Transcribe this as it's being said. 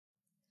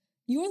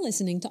You're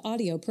listening to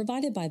audio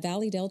provided by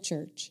Valleydale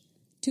Church.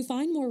 To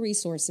find more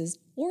resources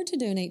or to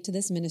donate to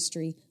this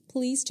ministry,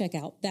 please check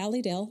out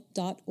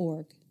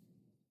valleydale.org.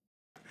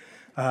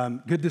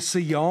 Good to see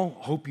y'all.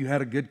 Hope you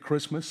had a good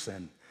Christmas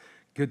and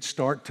good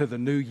start to the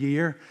new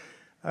year.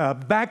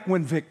 Back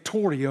when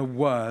Victoria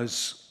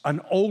was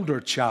an older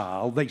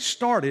child, they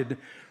started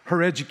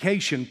her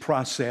education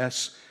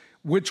process,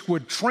 which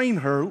would train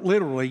her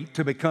literally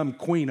to become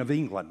Queen of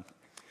England.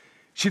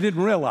 She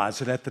didn't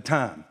realize it at the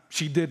time.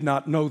 She did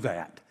not know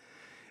that.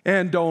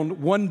 And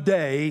on one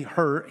day,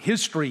 her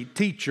history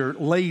teacher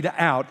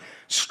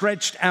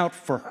stretched out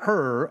for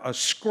her a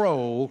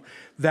scroll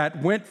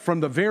that went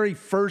from the very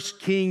first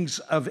kings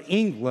of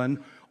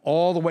England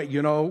all the way,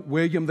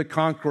 William the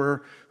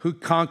Conqueror, who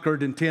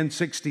conquered in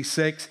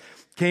 1066,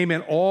 came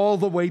in all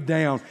the way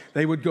down.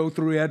 They would go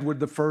through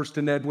Edward I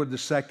and Edward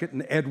II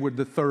and Edward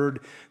III.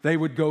 They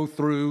would go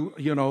through,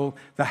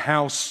 the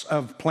house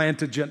of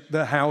Plantagenet,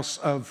 the house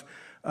of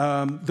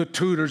the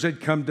Tudors. They'd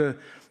come to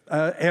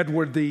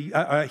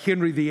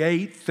Henry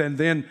VIII, and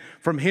then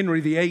from Henry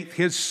VIII,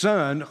 his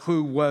son,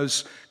 who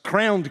was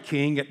crowned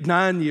king at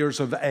 9 years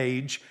of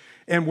age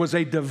and was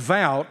a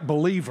devout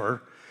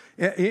believer.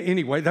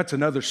 Anyway, that's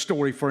another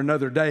story for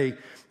another day.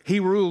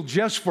 He ruled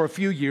just for a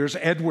few years,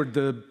 Edward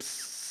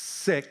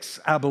VI,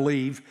 I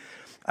believe,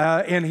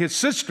 and his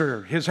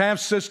sister, his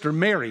half-sister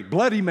Mary,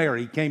 Bloody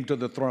Mary, came to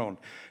the throne.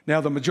 Now,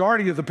 the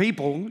majority of the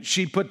people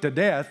she put to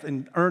death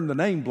and earned the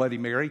name Bloody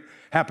Mary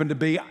happened to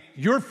be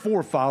your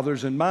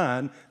forefathers and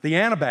mine, the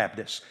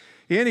Anabaptists.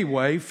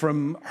 Anyway,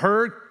 from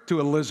her to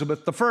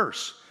Elizabeth I,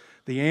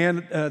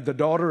 the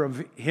daughter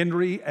of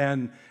Henry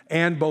and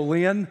Anne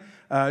Boleyn,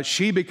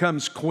 she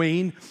becomes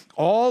queen,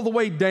 all the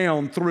way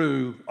down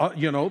through,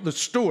 the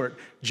Stuart,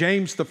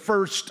 James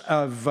I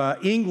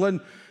of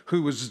England,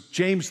 who was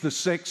James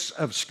VI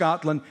of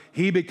Scotland.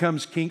 He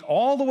becomes king,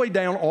 all the way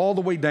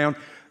down,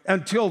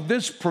 until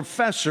this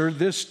professor,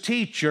 this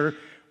teacher,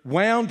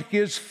 wound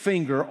his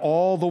finger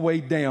all the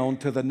way down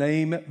to the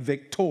name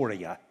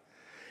Victoria.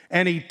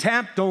 And he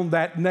tapped on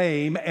that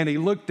name and he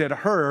looked at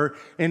her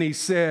and he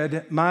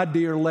said, "My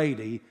dear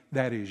lady,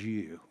 that is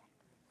you."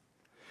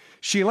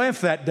 She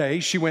left that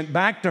day, she went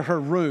back to her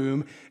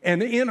room,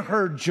 and in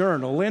her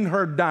journal, in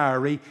her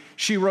diary,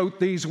 she wrote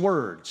these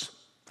words: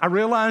 "I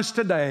realize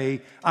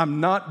today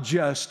I'm not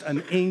just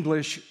an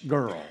English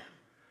girl,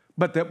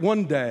 but that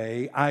one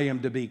day I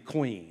am to be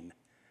queen,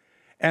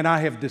 and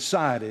I have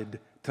decided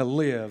to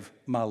live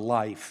my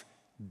life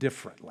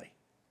differently."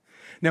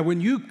 Now, when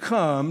you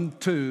come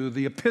to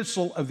the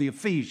epistle of the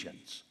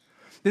Ephesians,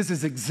 this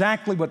is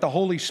exactly what the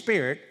Holy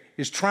Spirit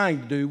is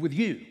trying to do with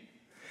you.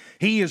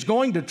 He is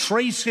going to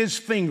trace his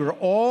finger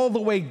all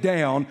the way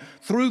down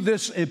through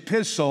this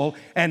epistle,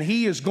 and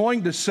he is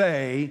going to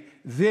say,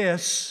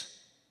 "This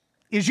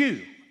is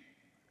you.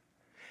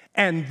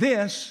 And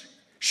this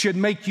should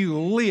make you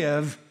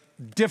live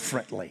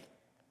differently."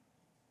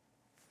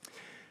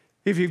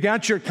 If you've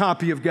got your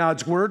copy of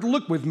God's Word,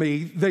 look with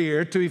me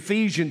there to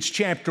Ephesians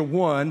chapter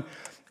 1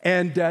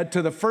 and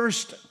to the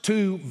first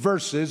two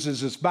verses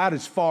is about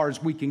as far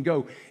as we can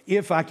go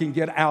if I can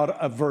get out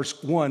of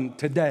verse 1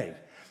 today.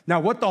 Now,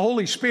 what the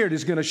Holy Spirit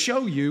is going to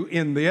show you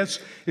in this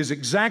is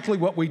exactly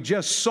what we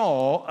just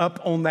saw up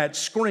on that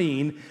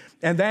screen,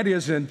 and that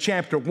is in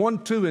chapter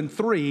 1, 2, and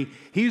 3,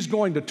 he's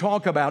going to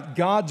talk about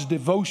God's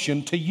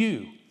devotion to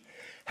you.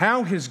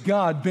 How has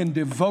God been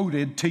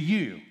devoted to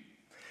you?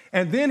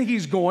 And then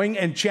he's going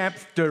in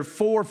chapter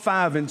 4,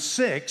 5, and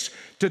 6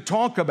 to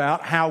talk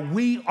about how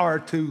we are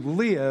to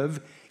live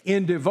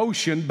in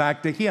devotion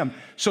back to him.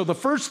 So the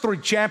first three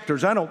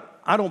chapters, I've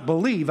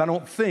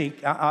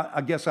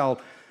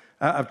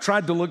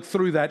tried to look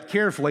through that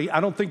carefully. I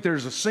don't think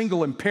there's a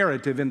single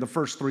imperative in the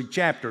first three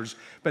chapters,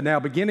 but now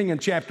beginning in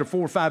chapter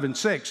 4, 5, and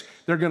 6,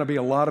 there are going to be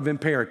a lot of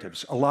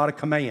imperatives, a lot of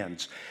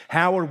commands.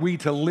 How are we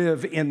to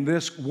live in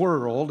this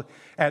world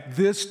at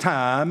this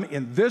time,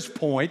 in this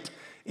point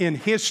in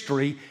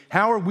history?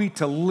 How are we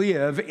to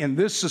live in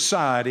this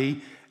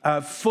society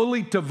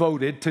fully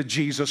devoted to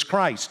Jesus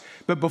Christ?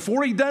 But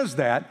before he does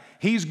that,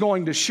 he's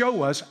going to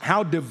show us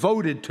how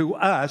devoted to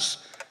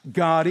us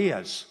God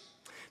is.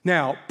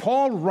 Now,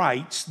 Paul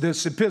writes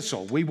this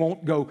epistle.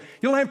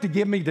 You'll have to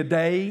give me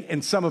today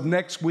and some of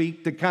next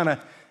week to kind of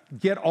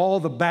get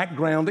all the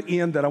background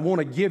in that I want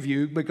to give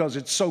you because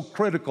it's so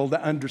critical to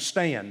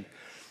understand.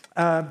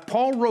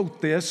 Paul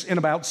wrote this in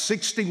about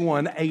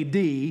 61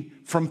 AD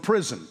from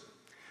prison.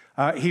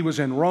 He was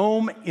in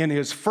Rome in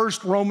his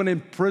first Roman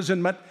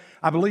imprisonment.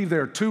 I believe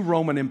there are two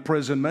Roman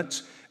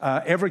imprisonments.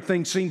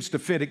 Everything seems to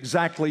fit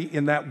exactly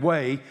in that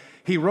way.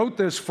 He wrote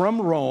this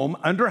from Rome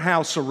under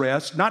house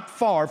arrest, not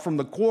far from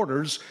the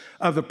quarters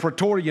of the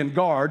Praetorian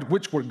Guard,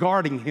 which were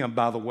guarding him,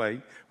 by the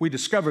way. We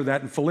discover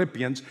that in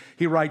Philippians.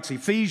 He writes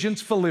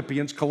Ephesians,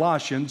 Philippians,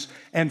 Colossians,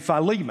 and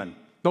Philemon.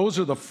 Those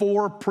are the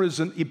four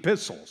prison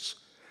epistles.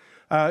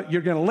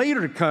 You're going to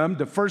later come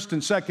to 1st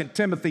and 2nd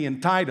Timothy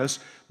and Titus.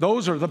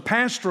 Those are the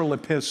pastoral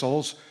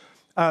epistles.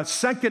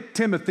 2nd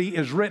Timothy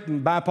is written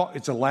by Paul.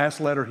 It's the last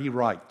letter he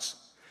writes.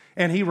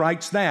 And he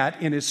writes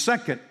that in his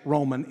second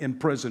Roman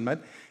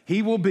imprisonment.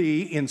 He will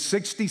be in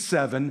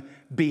 67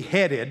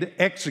 beheaded,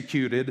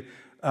 executed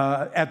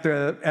at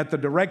the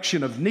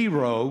direction of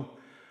Nero,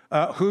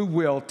 who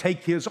will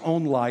take his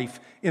own life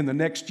in the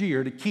next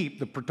year to keep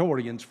the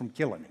Praetorians from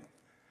killing him.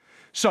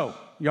 So,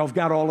 y'all have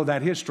got all of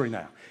that history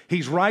now.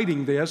 He's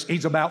writing this.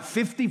 He's about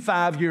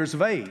 55 years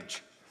of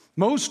age.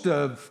 Most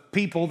of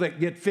people that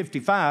get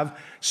 55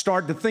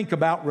 start to think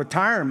about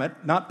retirement,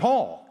 not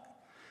Paul.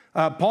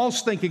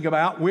 Paul's thinking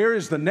about where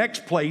is the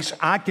next place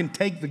I can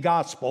take the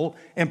gospel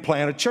and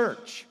plant a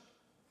church.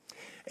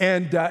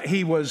 And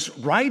he was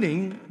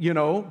writing,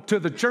 to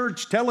the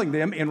church, telling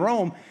them in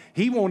Rome,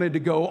 he wanted to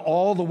go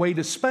all the way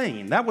to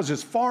Spain. That was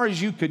as far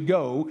as you could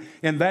go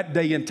in that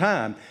day and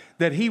time,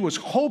 that he was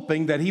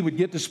hoping that he would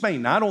get to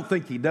Spain. Now, I don't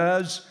think he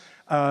does.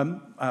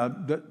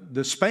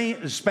 The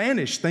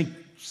Spanish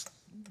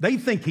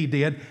think he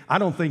did. I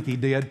don't think he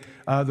did.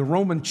 The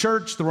Roman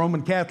Church, the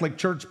Roman Catholic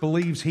Church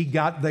believes he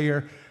got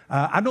there.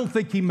 I don't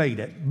think he made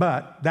it,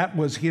 but that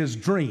was his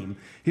dream.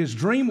 His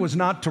dream was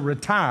not to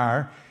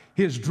retire.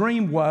 His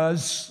dream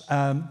was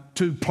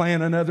to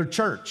plant another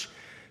church.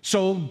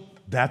 So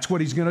that's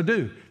what he's going to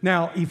do.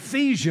 Now,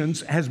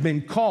 Ephesians has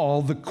been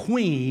called the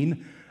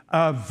queen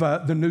of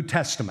the New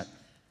Testament.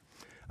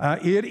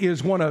 It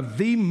is one of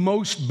the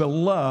most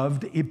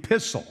beloved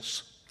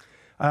epistles.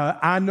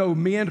 I know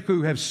men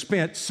who have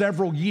spent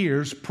several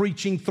years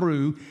preaching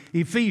through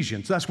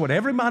Ephesians. That's what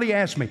everybody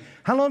asks me.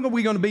 How long are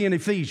we going to be in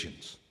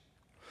Ephesians?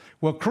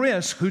 Well,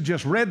 Chris, who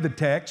just read the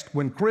text,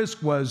 when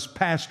Chris was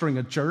pastoring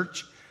a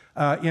church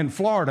in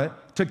Florida,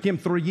 took him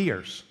 3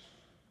 years.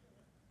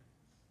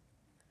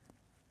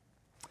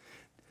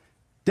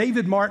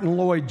 David Martin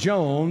Lloyd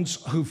Jones,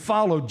 who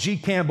followed G.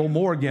 Campbell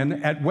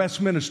Morgan at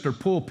Westminster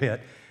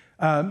pulpit,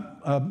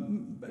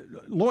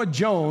 Lloyd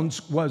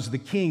Jones was the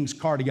king's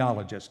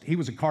cardiologist. He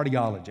was a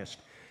cardiologist,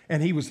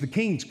 and he was the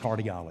king's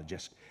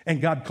cardiologist, and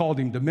God called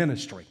him to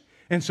ministry.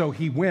 And so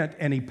he went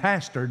and he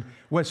pastored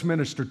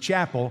Westminster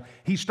Chapel.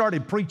 He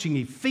started preaching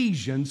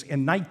Ephesians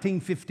in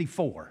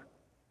 1954.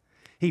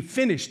 He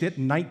finished it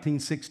in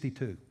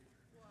 1962.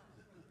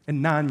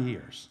 In 9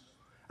 years.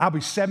 I'll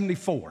be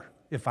 74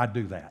 if I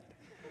do that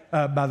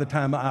by the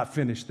time I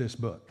finish this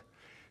book.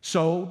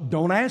 So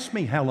don't ask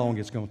me how long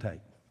it's going to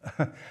take.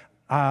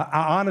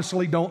 I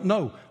honestly don't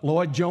know.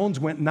 Lloyd Jones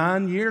went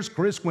 9 years.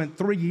 Chris went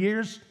 3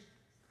 years.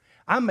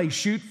 I may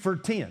shoot for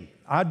 10.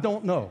 I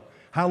don't know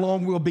how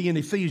long we'll be in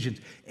Ephesians.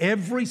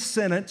 Every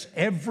sentence,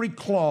 every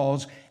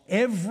clause,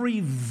 every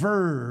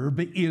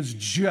verb is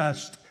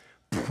just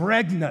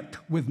pregnant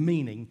with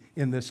meaning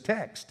in this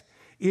text.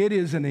 It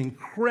is an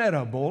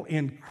incredible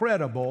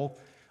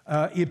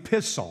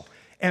epistle.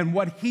 And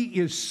what he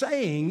is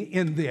saying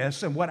in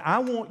this, and what I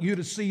want you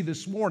to see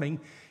this morning,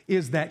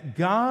 is that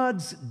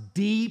God's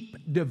deep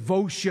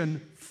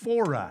devotion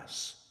for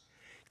us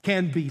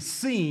can be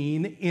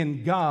seen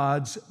in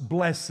God's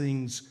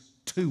blessings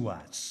to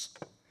us.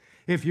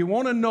 If you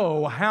want to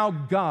know how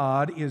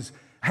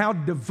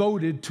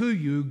devoted to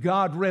you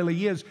God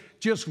really is,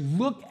 just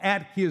look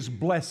at his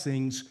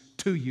blessings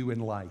to you in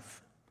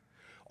life.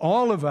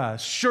 All of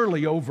us,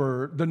 surely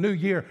over the new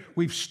year,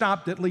 we've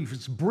stopped at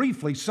least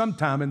briefly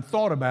sometime and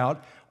thought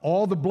about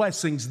all the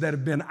blessings that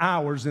have been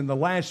ours in the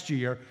last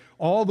year,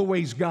 all the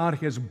ways God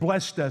has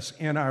blessed us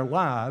in our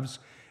lives,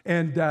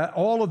 and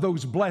all of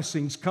those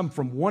blessings come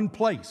from one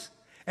place.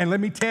 And let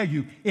me tell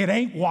you, it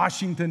ain't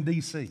Washington,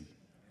 D.C.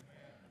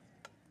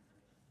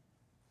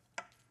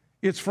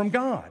 It's from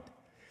God.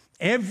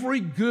 Every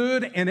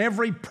good and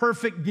every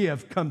perfect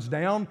gift comes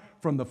down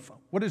from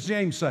what does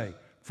James say?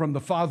 From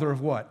the Father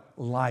of what?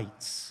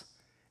 Lights.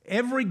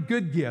 Every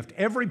good gift,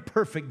 every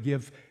perfect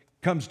gift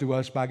comes to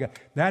us by God.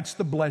 That's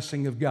the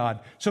blessing of God.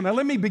 So now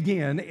let me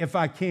begin, if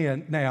I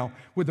can now,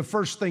 with the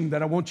first thing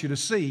that I want you to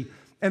see.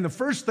 And the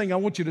first thing I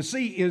want you to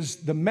see is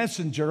the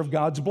messenger of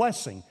God's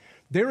blessing.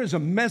 There is a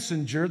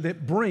messenger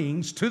that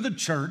brings to the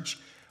church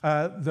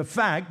the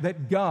fact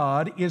that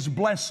God is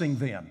blessing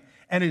them.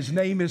 And his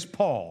name is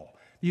Paul.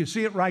 You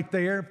see it right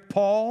there?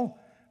 Paul,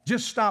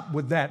 just stop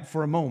with that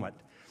for a moment.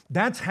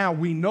 That's how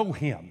we know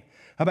him.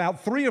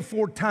 About 3 or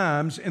 4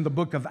 times in the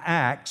book of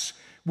Acts,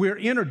 we're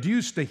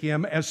introduced to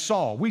him as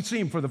Saul. We see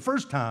him for the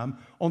first time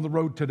on the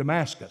road to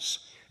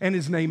Damascus, and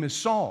his name is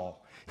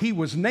Saul. He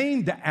was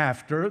named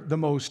after the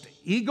most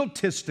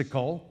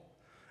egotistical,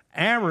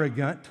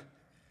 arrogant,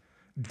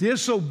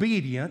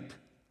 disobedient,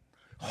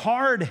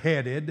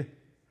 hard-headed,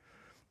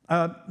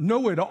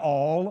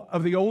 know-it-all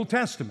of the Old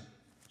Testament.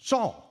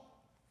 Saul,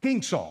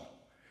 King Saul.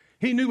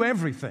 He knew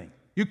everything.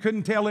 You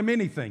couldn't tell him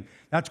anything.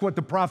 That's what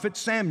the prophet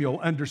Samuel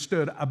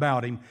understood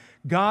about him.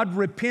 God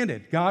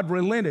repented. God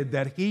relented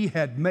that he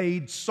had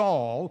made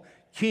Saul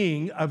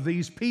king of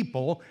these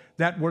people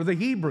that were the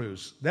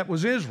Hebrews, that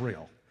was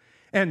Israel.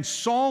 And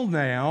Saul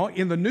now,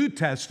 in the New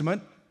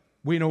Testament,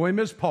 we know him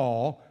as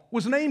Paul,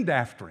 was named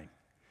after him.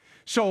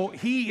 So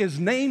he is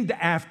named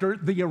after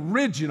the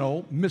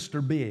original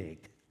Mr. Big.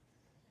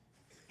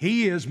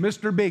 He is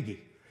Mr. Biggie.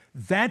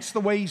 That's the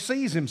way he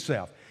sees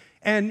himself.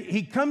 And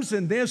he comes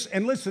in this,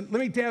 and listen, let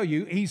me tell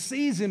you, he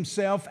sees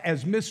himself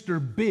as Mr.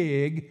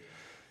 Big,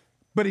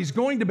 but he's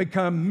going to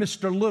become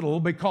Mr. Little,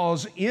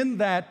 because in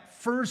that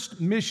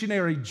first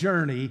missionary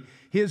journey,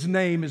 his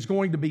name is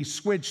going to be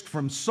switched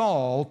from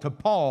Saul to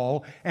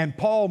Paul, and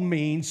Paul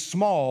means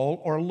small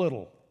or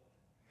little.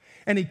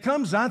 And he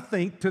comes, I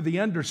think, to the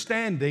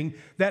understanding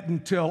that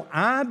until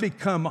I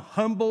become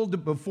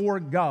humbled before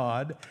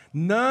God,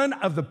 none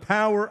of the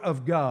power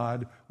of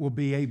God will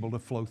be able to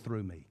flow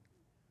through me.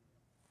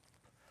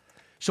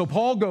 So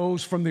Paul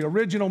goes from the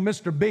original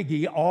Mr.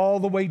 Biggie all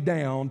the way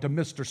down to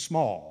Mr.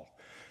 Small.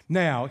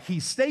 Now, he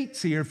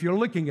states here, if you're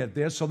looking at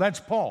this, so that's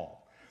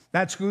Paul.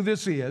 That's who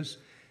this is.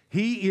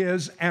 He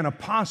is an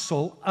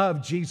apostle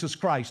of Jesus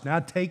Christ. Now, I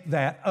take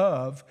that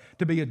of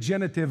to be a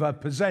genitive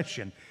of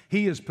possession.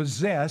 He is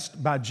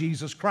possessed by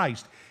Jesus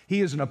Christ.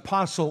 He is an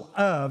apostle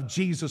of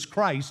Jesus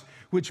Christ,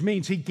 which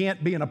means he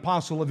can't be an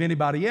apostle of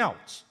anybody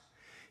else.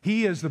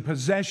 He is the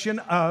possession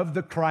of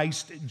the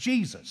Christ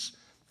Jesus,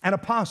 an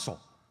apostle,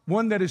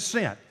 one that is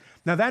sent.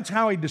 Now, that's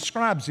how he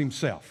describes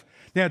himself.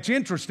 Now, it's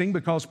interesting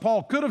because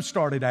Paul could have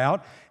started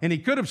out and he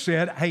could have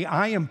said, hey,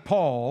 I am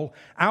Paul.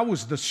 I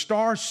was the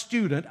star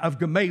student of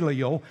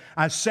Gamaliel.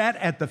 I sat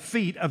at the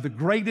feet of the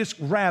greatest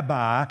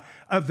rabbi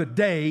of the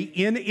day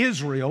in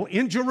Israel,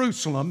 in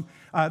Jerusalem.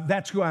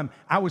 That's who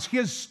I was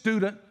his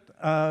student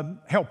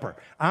helper.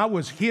 I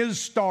was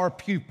his star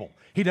pupil.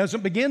 He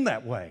doesn't begin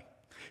that way.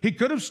 He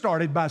could have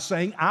started by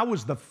saying, I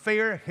was the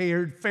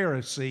fair-haired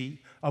Pharisee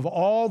of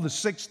all the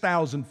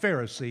 6,000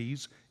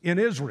 Pharisees in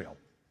Israel.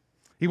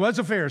 He was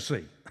a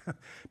Pharisee,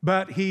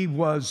 but he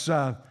was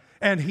the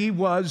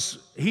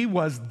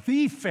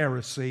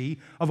Pharisee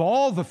of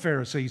all the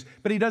Pharisees,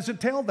 but he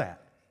doesn't tell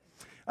that.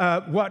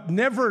 What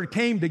never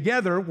came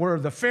together were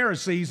the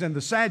Pharisees and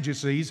the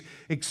Sadducees,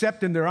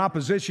 except in their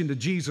opposition to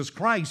Jesus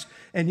Christ,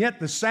 and yet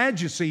the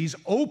Sadducees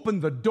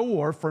opened the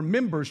door for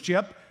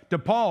membership to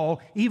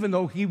Paul, even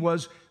though he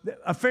was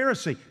a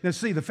Pharisee. Now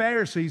see, the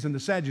Pharisees and the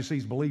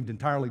Sadducees believed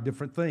entirely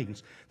different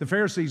things. The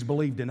Pharisees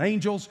believed in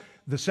angels,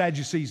 the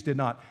Sadducees did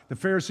not. The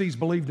Pharisees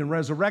believed in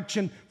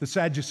resurrection, the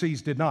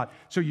Sadducees did not.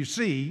 So you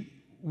see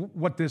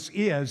what this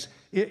is.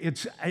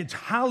 It's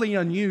highly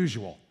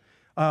unusual.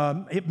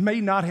 It may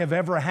not have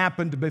ever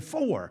happened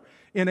before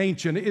in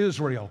ancient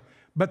Israel,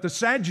 but the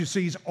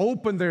Sadducees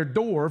opened their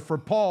door for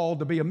Paul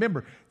to be a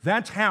member.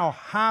 That's how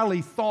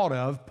highly thought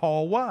of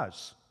Paul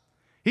was.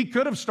 He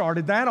could have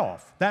started that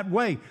off that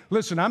way.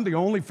 Listen, I'm the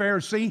only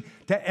Pharisee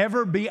to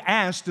ever be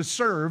asked to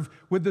serve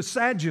with the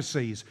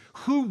Sadducees,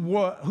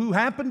 who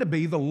happened to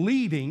be the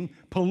leading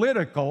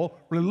political,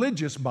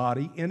 religious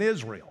body in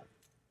Israel.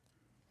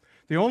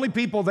 The only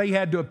people they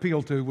had to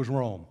appeal to was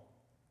Rome,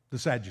 the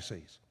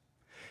Sadducees.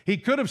 He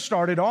could have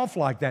started off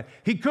like that.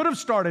 He could have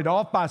started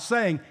off by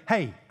saying,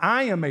 hey,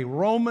 I am a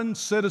Roman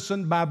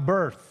citizen by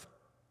birth,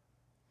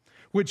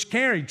 which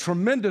carried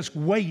tremendous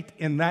weight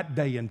in that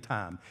day and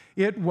time.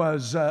 It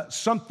was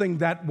something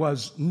that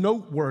was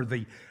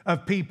noteworthy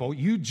of people.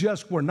 You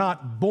just were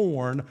not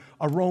born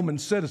a Roman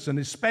citizen,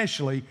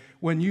 especially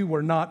when you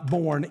were not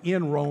born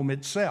in Rome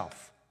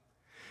itself.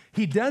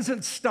 He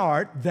doesn't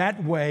start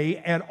that way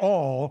at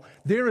all.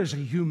 There is a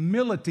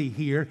humility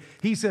here.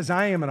 He says,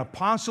 I am an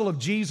apostle of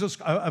Jesus,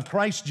 of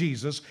Christ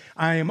Jesus.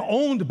 I am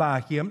owned by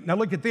him. Now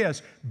look at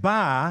this,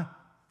 by,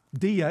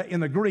 dia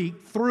in the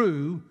Greek,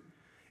 through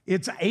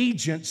its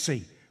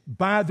agency,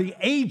 by the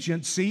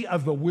agency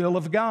of the will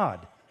of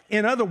God.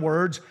 In other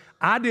words,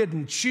 I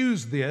didn't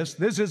choose this.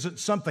 This isn't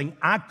something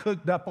I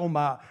cooked up on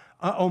my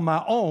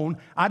own.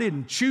 I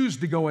didn't choose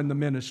to go in the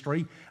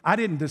ministry. I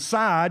didn't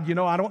decide,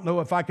 I don't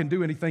know if I can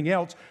do anything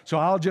else, so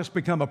I'll just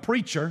become a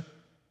preacher.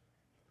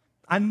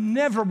 I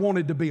never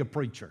wanted to be a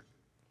preacher.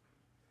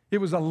 It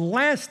was the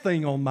last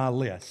thing on my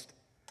list.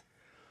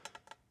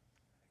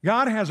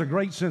 God has a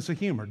great sense of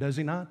humor, does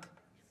he not?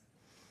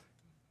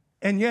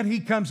 And yet he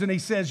comes and he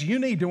says, you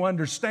need to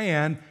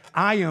understand,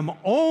 I am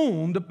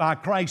owned by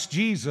Christ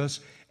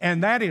Jesus,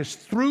 and that is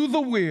through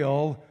the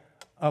will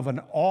of an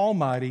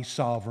almighty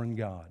sovereign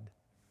God.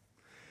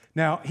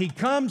 Now, he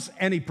comes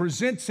and he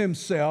presents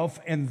himself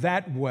in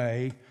that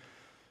way,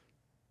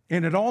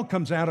 and it all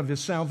comes out of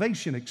his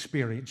salvation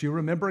experience. You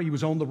remember he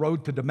was on the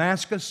road to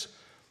Damascus,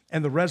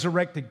 and the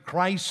resurrected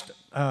Christ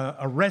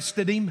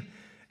arrested him,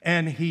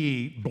 and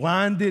he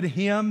blinded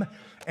him,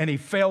 and he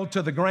fell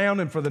to the ground,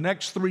 and for the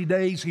next 3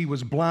 days he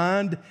was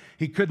blind.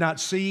 He could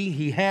not see.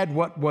 He had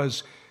what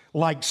was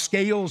like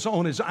scales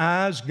on his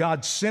eyes.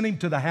 God sent him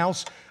to the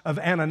house of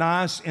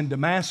Ananias in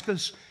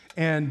Damascus,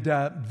 and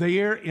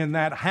there in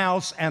that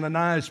house,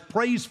 Ananias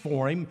prays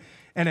for him,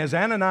 and as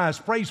Ananias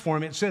prays for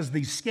him, it says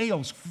these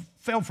scales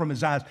fell from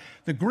his eyes.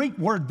 The Greek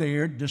word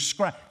there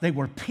describes, they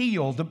were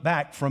peeled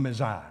back from his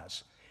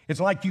eyes. It's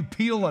like you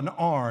peel an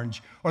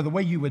orange, or the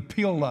way you would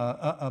peel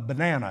a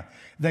banana.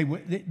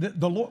 The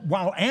Lord,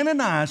 while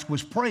Ananias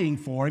was praying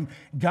for him,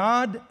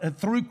 God,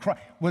 through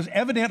Christ, was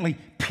evidently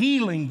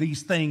peeling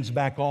these things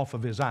back off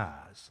of his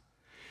eyes,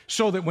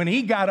 so that when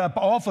he got up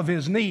off of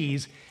his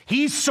knees,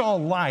 he saw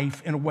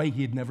life in a way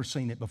he had never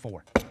seen it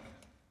before.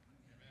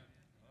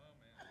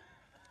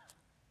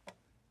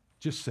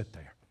 Just sit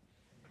there.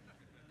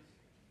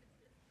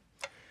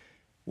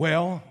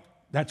 Well,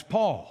 that's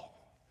Paul.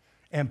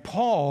 And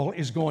Paul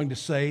is going to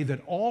say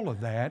that all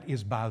of that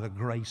is by the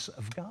grace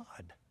of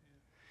God.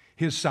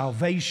 His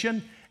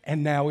salvation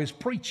and now his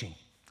preaching.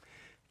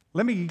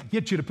 Let me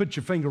get you to put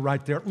your finger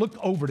right there. Look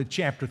over to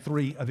chapter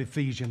 3 of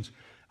Ephesians.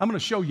 I'm going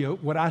to show you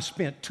what I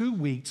spent 2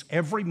 weeks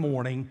every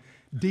morning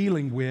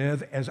dealing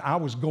with as I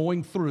was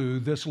going through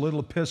this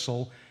little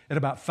epistle at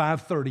about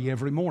 5:30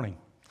 every morning.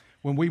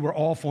 When we were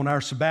off on our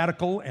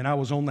sabbatical and I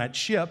was on that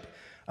ship,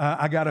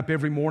 I got up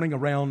every morning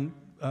around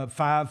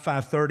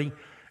 5:30,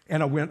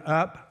 and I went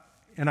up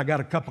and I got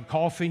a cup of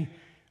coffee.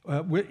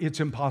 It's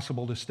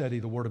impossible to study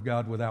the Word of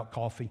God without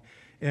coffee.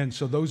 And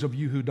so those of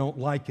you who don't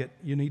like it,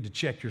 you need to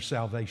check your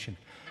salvation.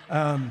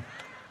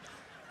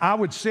 I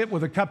would sit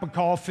with a cup of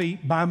coffee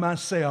by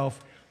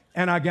myself,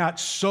 and I got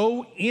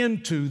so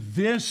into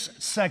this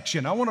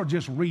section. I want to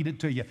just read it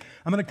to you.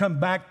 I'm going to come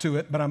back to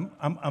it, but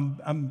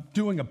I'm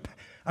doing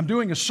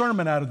a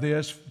sermon out of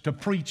this to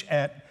preach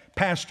at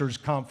pastors'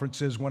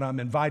 conferences when I'm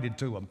invited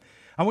to them.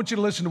 I want you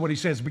to listen to what he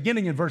says.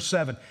 Beginning in verse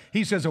 7,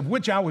 he says, "Of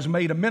which I was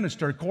made a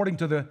minister according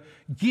to the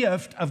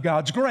gift of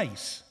God's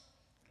grace."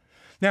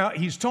 Now,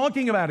 he's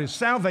talking about his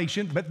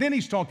salvation, but then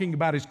he's talking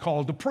about his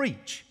call to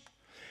preach,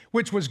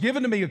 which was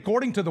given to me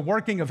according to the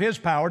working of his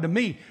power, to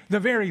me, the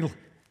very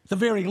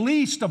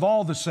least of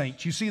all the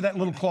saints. You see that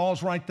little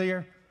clause right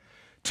there?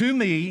 To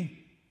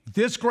me,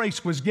 this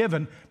grace was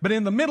given, but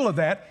in the middle of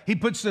that, he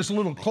puts this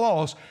little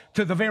clause,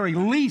 to the very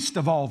least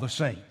of all the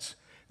saints.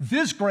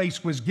 This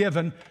grace was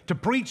given to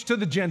preach to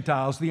the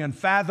Gentiles the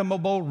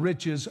unfathomable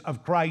riches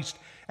of Christ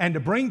and to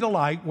bring to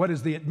light what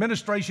is the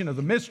administration of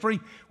the mystery,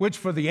 which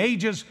for the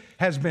ages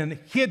has been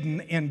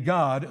hidden in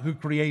God who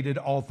created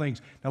all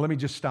things. Now, let me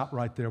just stop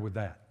right there with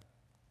that.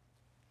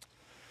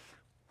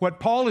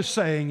 What Paul is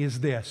saying is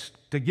this,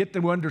 to get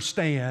to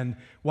understand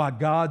why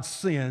God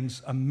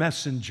sends a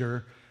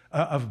messenger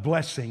of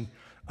blessing,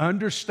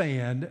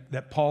 understand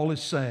that Paul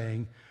is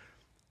saying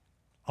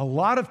a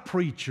lot of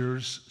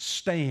preachers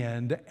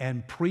stand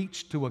and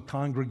preach to a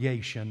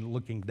congregation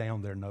looking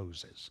down their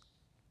noses.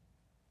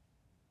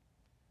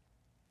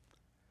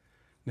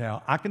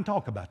 Now, I can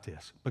talk about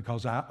this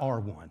because I are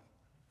one.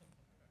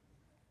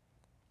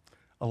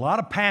 A lot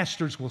of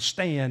pastors will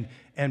stand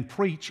and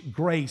preach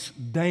grace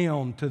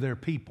down to their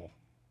people,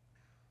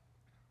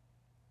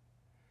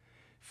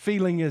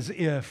 feeling as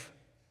if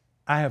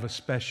I have a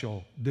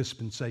special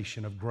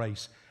dispensation of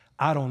grace.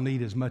 I don't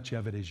need as much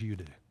of it as you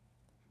do.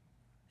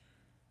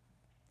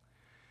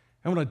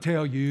 I want to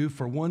tell you,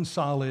 for one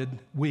solid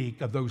week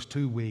of those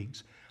 2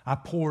 weeks, I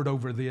poured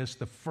over this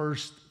the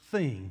first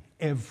thing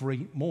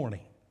every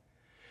morning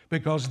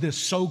because this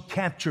so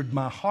captured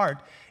my heart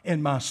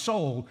and my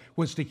soul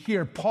was to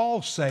hear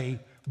Paul say,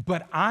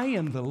 but I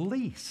am the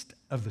least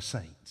of the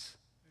saints.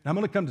 Now, I'm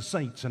going to come to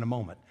saints in a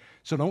moment,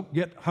 so don't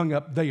get hung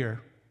up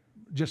there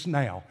just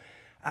now.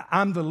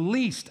 I'm the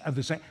least of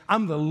the saints.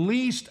 I'm the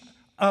least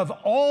of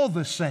all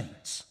the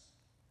saints.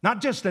 Not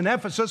just in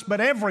Ephesus,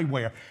 but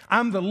everywhere.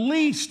 I'm the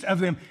least of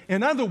them.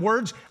 In other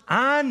words,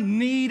 I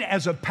need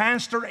as a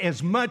pastor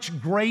as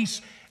much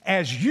grace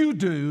as you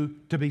do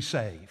to be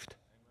saved.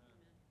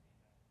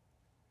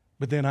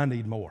 But then I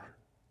need more.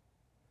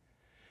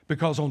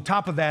 Because on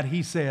top of that,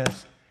 he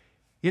says,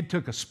 it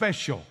took a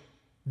special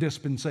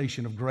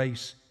dispensation of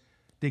grace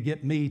to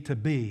get me to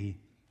be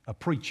a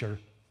preacher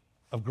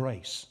of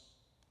grace.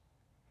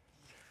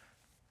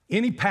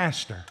 Any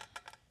pastor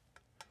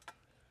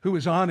who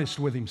is honest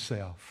with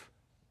himself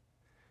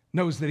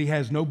knows that he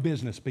has no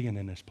business being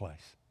in this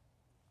place.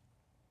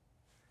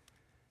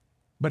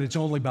 But it's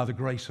only by the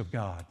grace of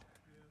God.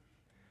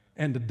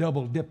 And to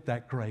double dip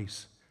that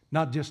grace,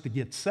 not just to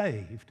get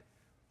saved,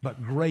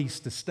 but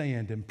grace to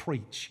stand and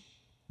preach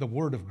the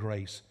word of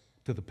grace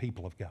to the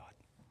people of God.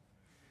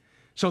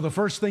 So the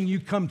first thing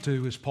you come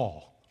to is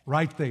Paul,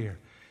 right there,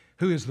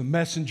 who is the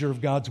messenger of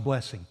God's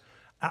blessing.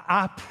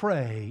 I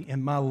pray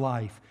in my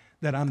life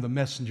that I'm the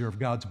messenger of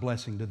God's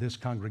blessing to this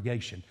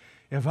congregation.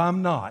 If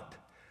I'm not,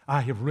 I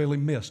have really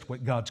missed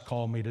what God's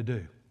called me to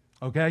do.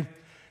 Okay?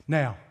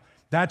 Now,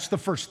 that's the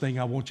first thing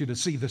I want you to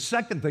see. The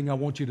second thing I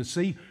want you to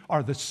see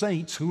are the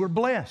saints who are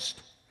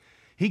blessed.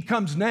 He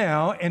comes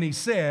now and he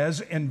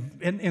says in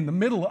the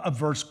middle of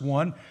verse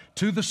 1,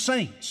 to the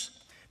saints.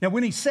 Now,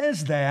 when he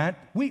says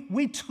that,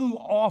 we too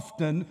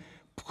often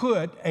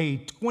put a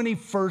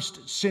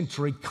 21st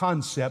century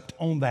concept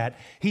on that.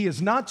 He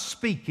is not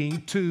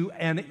speaking to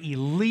an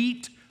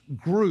elite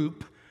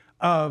group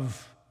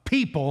of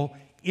people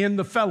in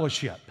the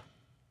fellowship.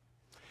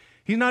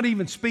 He's not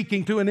even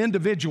speaking to an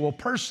individual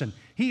person.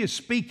 He is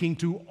speaking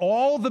to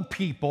all the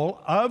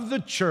people of the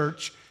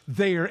church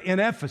there in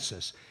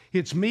Ephesus.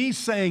 It's me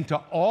saying to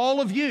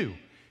all of you,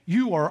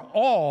 you are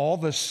all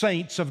the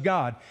saints of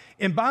God.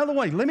 And by the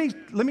way, let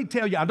me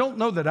tell you, I don't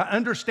know that I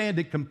understand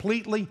it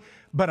completely,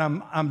 but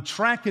I'm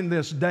tracking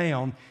this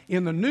down.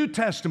 In the New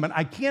Testament,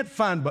 I can't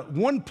find but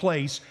one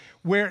place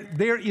where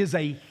there is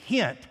a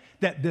hint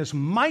that this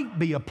might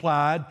be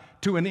applied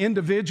to an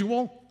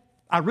individual.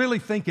 I really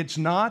think it's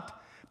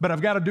not, but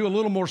I've got to do a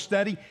little more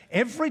study.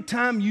 Every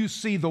time you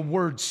see the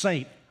word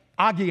saint,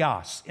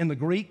 agios in the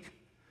Greek,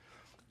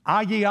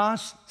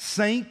 agios,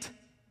 saint,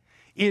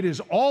 it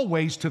is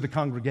always to the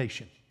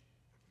congregation.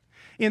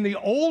 In the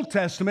Old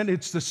Testament,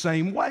 it's the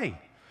same way.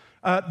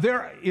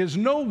 There is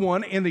no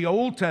one in the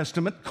Old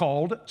Testament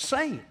called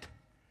saint.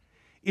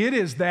 It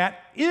is that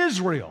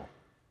Israel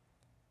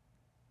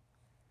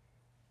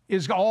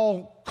is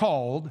all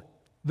called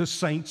the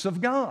saints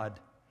of God,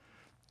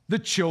 the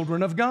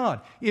children of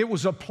God. It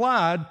was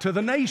applied to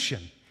the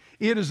nation.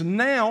 It is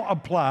now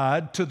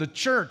applied to the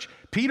church.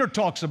 Peter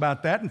talks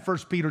about that in 1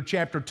 Peter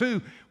chapter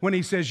 2 when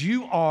he says,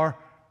 you're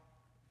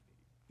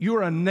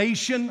a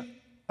nation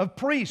of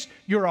priests.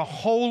 You're a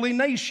holy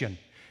nation.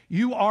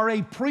 You are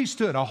a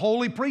priesthood, a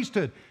holy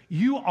priesthood.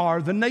 You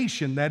are the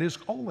nation that is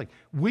holy.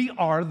 We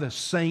are the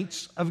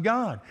saints of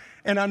God.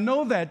 And I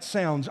know that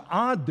sounds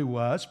odd to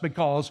us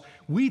because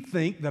we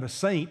think that a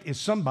saint is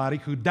somebody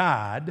who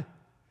died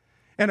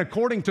and,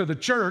 according to the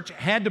church,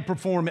 had to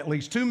perform at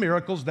least 2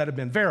 miracles that have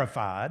been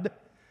verified.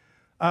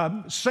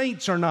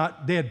 Saints are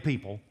not dead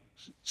people.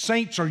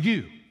 Saints are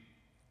you,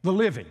 the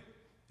living.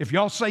 If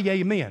y'all say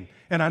amen,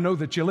 and I know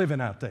that you're living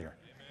out there.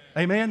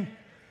 Amen?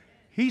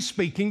 He's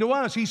speaking to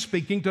us. He's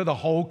speaking to the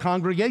whole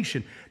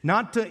congregation,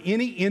 not to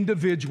any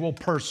individual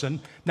person,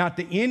 not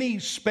to any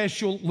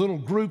special little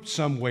group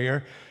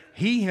somewhere.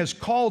 He has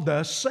called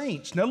us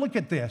saints. Now look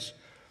at this.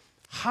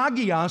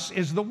 Hagios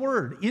is the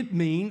word. It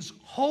means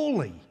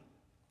holy.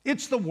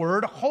 It's the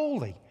word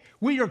holy.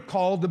 We are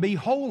called to be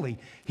holy.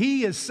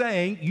 He is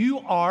saying you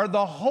are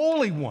the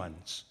holy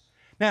ones.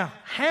 Now,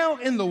 how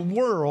in the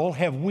world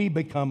have we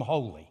become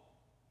holy?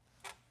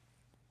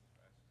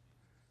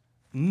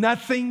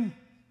 Nothing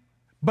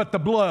but the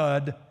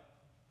blood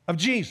of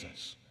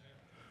Jesus.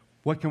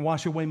 What can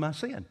wash away my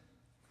sin?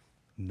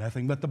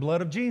 Nothing but the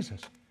blood of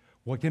Jesus.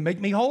 What can make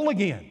me whole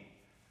again?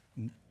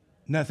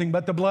 Nothing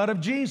but the blood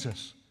of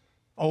Jesus.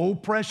 Oh,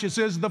 precious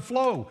is the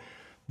flow.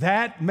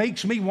 That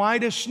makes me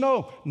white as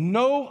snow.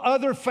 No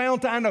other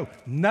fount I know.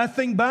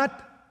 Nothing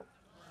but.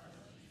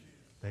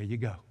 There you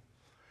go.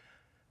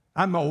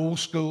 I'm old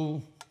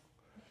school,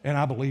 and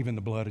I believe in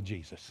the blood of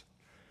Jesus.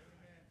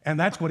 And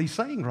that's what he's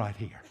saying right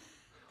here.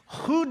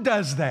 Who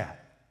does that?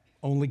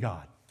 Only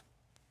God.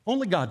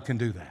 Only God can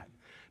do that.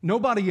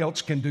 Nobody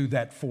else can do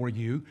that for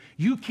you.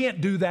 You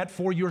can't do that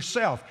for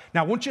yourself.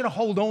 Now, I want you to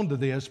hold on to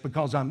this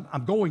because I'm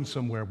going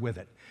somewhere with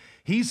it.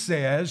 He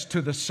says,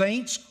 to the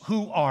saints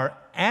who are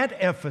at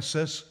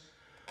Ephesus,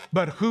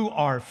 but who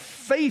are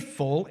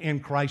faithful in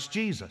Christ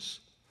Jesus.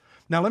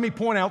 Now, let me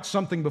point out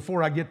something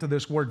before I get to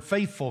this word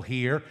faithful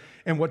here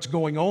and what's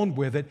going on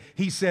with it.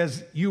 He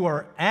says, you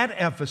are at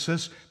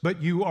Ephesus,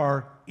 but you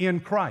are in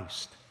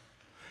Christ.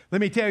 Let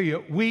me tell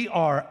you, we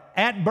are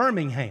at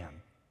Birmingham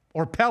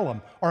or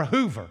Pelham or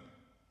Hoover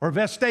or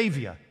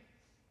Vestavia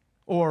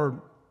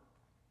or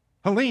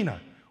Helena.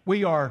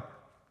 We are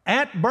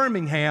at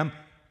Birmingham,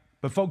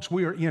 but folks,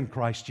 we are in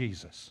Christ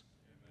Jesus.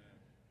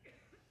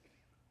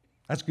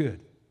 That's good.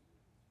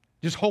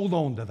 Just hold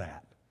on to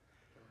that.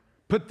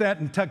 Put that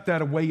and tuck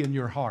that away in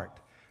your heart.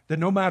 That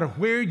no matter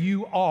where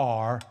you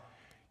are,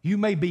 you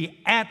may be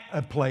at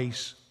a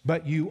place,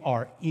 but you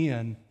are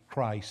in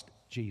Christ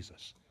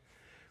Jesus.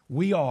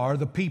 We are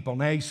the people.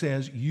 Now he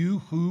says, you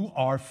who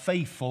are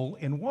faithful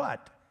in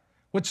what?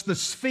 What's the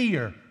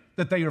sphere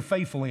that they are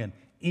faithful in?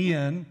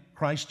 In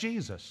Christ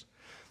Jesus.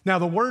 Now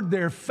the word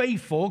there,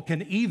 faithful,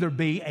 can either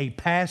be a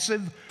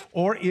passive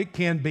or it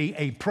can be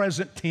a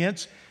present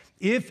tense.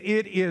 If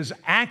it is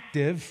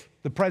active,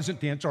 the present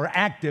tense or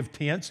active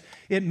tense,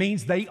 it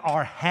means they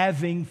are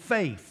having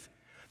faith.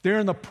 They're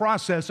in the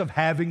process of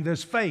having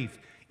this faith.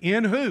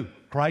 In who?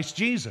 Christ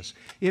Jesus.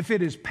 If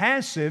it is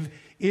passive,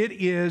 it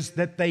is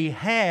that they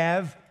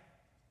have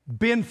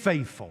been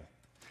faithful.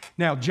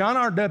 Now, John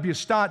R.W.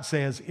 Stott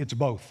says it's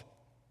both.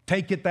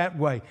 Take it that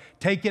way.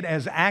 Take it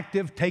as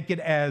active. Take it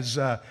as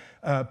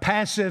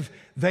passive.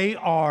 They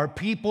are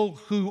people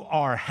who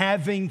are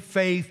having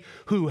faith,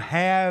 who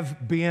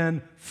have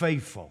been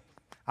faithful.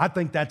 I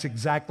think that's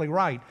exactly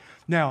right.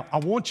 Now, I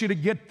want you to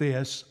get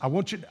this.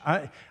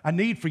 I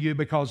need for you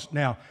because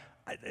now,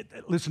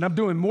 listen, I'm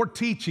doing more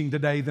teaching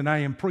today than I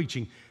am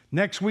preaching.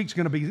 Next week's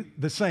going to be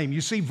the same.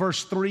 You see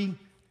verse 3?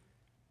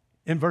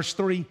 In verse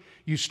 3,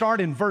 you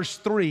start in verse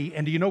 3,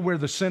 and do you know where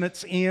the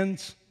sentence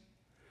ends?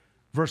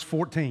 Verse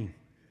 14.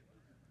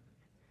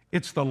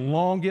 It's the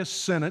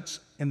longest sentence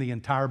in the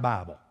entire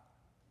Bible.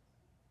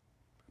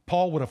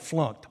 Paul would have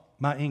flunked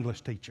my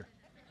English teacher.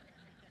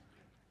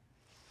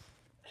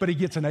 But he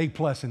gets an A+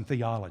 in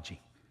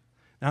theology.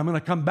 Now, I'm going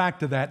to come back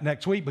to that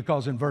next week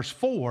because in verse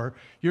 4,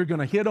 you're going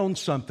to hit on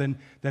something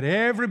that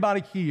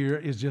everybody here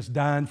is just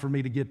dying for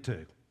me to get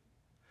to.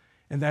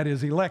 And that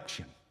is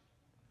election.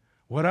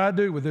 What do I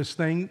do with this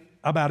thing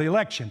about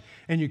election?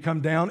 And you come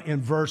down in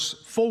verse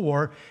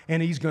 4,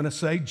 and he's going to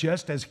say,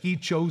 just as he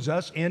chose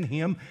us in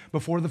him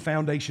before the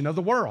foundation of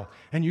the world.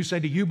 And you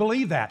say, do you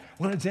believe that?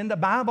 Well, it's in the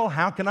Bible.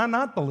 How can I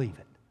not believe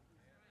it?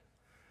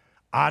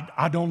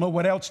 I don't know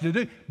what else to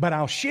do, but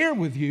I'll share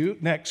with you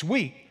next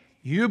week.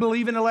 You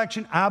believe in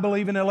election. I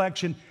believe in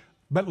election.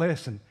 But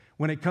listen,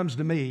 when it comes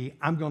to me,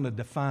 I'm going to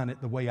define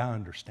it the way I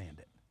understand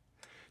it.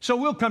 So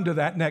we'll come to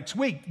that next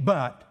week.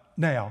 But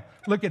now,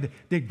 look at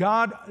it.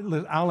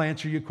 I'll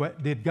answer your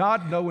question. Did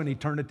God know in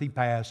eternity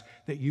past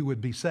that you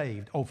would be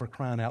saved? Oh, for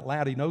crying out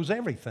loud, He knows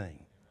everything.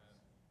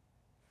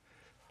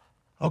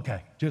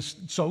 Okay,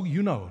 just so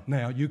you know.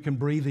 Now, you can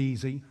breathe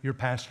easy. Your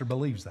pastor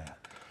believes that.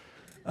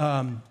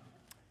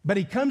 But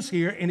he comes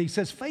here and he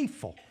says,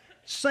 faithful.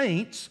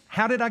 Saints,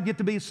 how did I get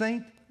to be a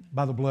saint?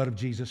 By the blood of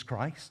Jesus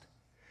Christ.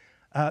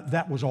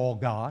 That was all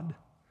God.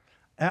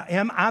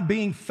 Am I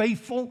being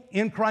faithful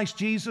in Christ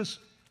Jesus?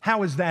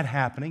 How is that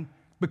happening?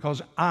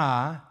 Because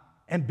I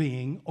am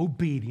being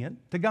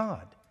obedient to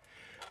God.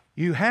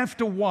 You have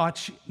to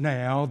watch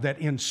now that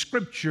in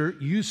Scripture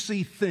you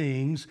see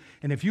things,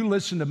 and if you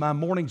listen to my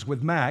Mornings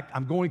with Mac,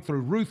 I'm going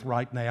through Ruth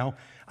right now.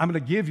 I'm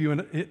going to give you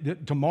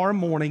tomorrow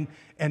morning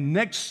and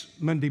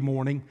next Monday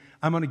morning,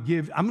 I'm going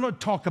to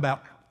talk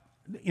about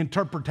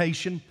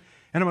interpretation,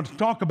 and I'm going to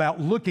talk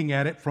about looking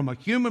at it from a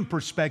human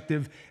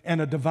perspective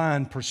and a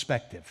divine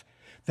perspective.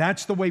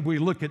 That's the way we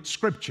look at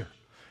Scripture.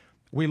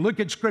 We look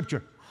at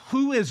Scripture.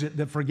 Who is it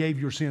that forgave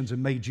your sins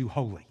and made you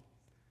holy?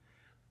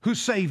 Who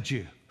saved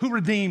you? Who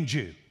redeemed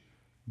you?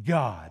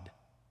 God.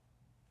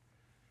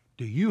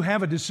 Do you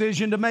have a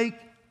decision to make?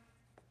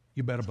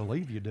 You better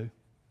believe you do.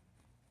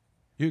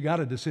 You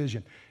got a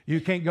decision. You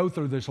can't go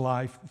through this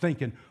life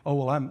thinking,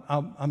 oh, well,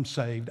 I'm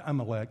saved, I'm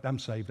elect, I'm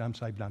saved,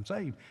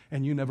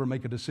 and you never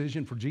make a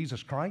decision for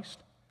Jesus Christ.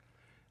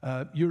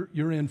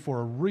 You're in for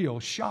a real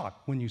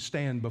shock when you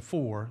stand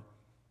before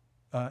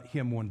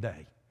Him one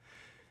day.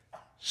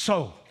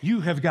 So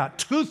you have got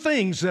two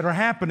things that are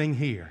happening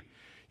here.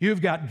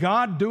 You've got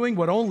God doing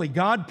what only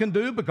God can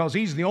do because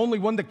He's the only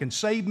one that can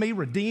save me,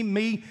 redeem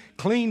me,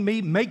 clean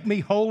me, make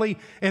me holy.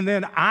 And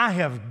then I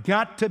have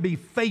got to be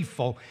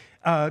faithful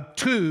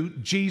to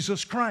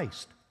Jesus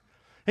Christ.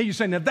 And you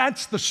say, now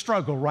that's the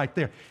struggle right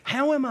there.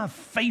 How am I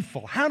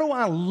faithful? How do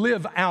I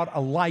live out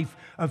a life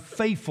of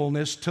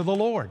faithfulness to the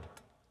Lord?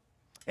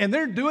 And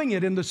they're doing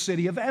it in the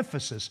city of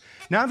Ephesus.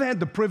 Now, I've had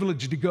the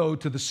privilege to go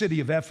to the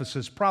city of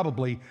Ephesus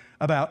probably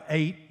about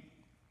 8,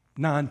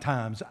 9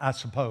 times, I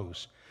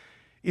suppose.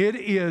 It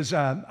is,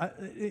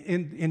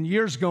 in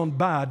years gone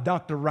by,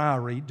 Dr.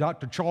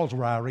 Charles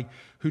Ryrie,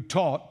 who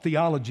taught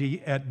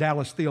theology at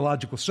Dallas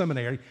Theological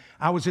Seminary,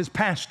 I was his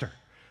pastor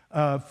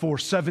for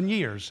 7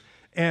 years.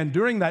 And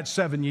during that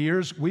 7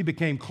 years, we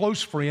became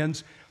close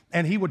friends,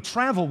 and he would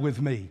travel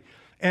with me.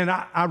 And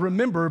I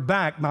remember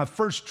back my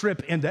first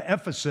trip into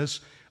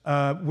Ephesus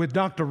with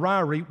Dr.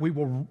 Ryrie, we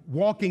were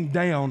walking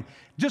down.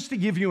 Just to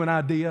give you an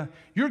idea,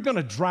 you're going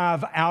to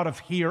drive out of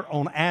here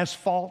on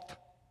asphalt,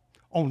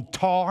 on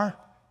tar,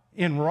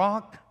 in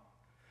rock.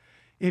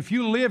 If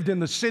you lived in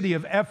the city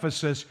of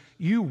Ephesus,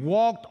 you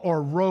walked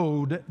or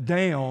rode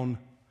down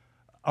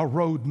a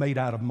road made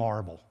out of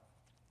marble.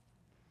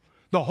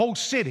 The whole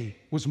city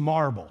was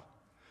marble.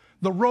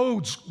 The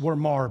roads were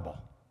marble.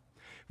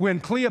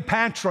 When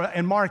Cleopatra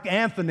and Mark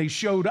Antony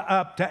showed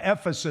up to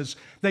Ephesus,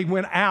 they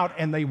went out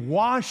and they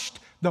washed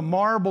the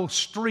marble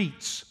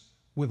streets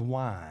with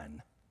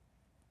wine.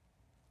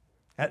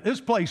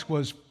 This place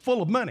was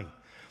full of money.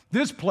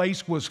 This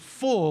place was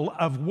full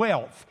of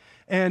wealth.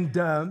 And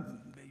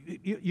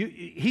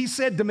he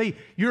said to me,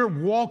 you're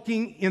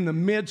walking in the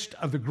midst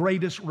of the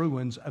greatest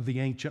ruins of the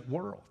ancient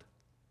world.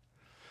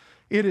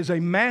 It is a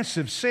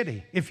massive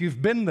city. If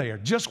you've been there,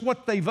 just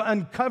what they've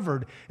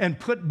uncovered and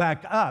put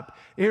back up,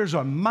 there's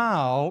a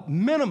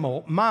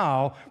minimal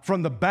mile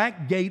from the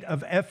back gate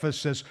of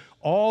Ephesus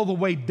all the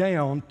way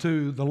down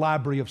to the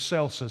Library of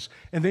Celsus.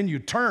 And then you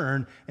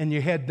turn and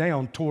you head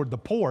down toward the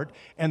port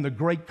and the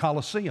great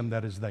Colosseum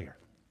that is there.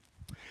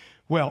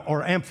 Well,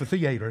 or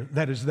amphitheater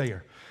that is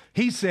there.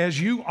 He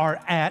says you are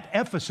at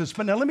Ephesus.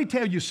 But now let me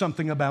tell you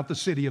something about the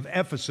city of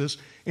Ephesus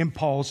in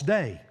Paul's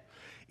day.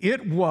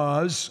 It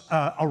was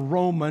a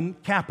Roman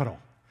capital.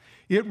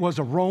 It was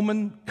a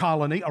Roman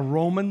colony, a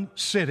Roman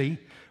city,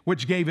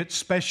 which gave it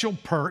special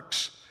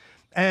perks.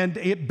 And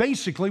it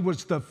basically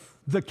was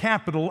the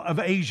capital of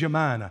Asia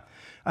Minor.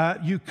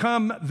 You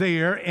come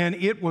there, and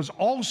it was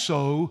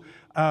also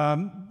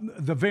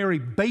the very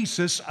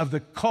basis of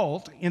the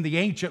cult in the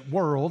ancient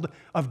world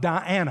of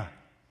Diana,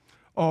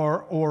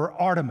 or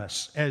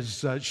Artemis,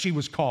 as she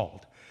was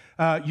called.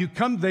 You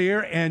come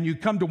there, and you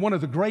come to one of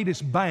the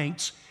greatest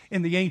banks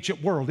in the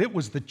ancient world. It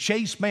was the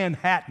Chase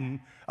Manhattan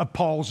of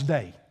Paul's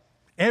day.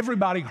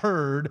 Everybody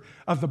heard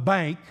of the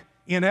bank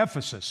in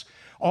Ephesus.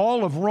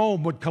 All of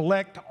Rome would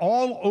collect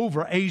all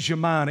over Asia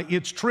Minor.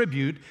 Its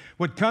tribute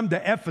would come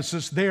to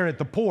Ephesus there at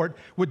the port,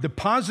 would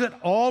deposit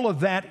all of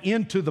that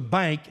into the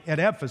bank at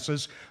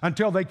Ephesus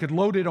until they could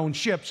load it on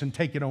ships and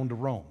take it on to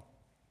Rome.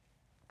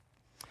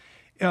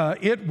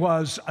 It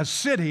was a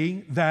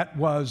city that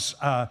was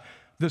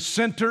the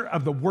center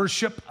of the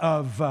worship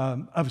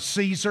of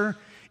Caesar.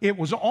 It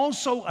was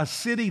also a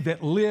city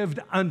that lived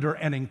under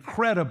an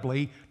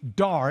incredibly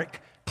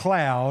dark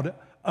cloud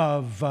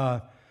of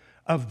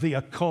the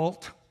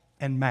occult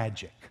and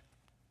magic.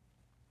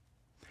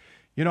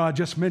 You know, I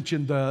just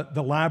mentioned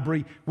the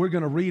library. We're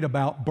going to read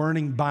about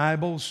burning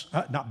Bibles.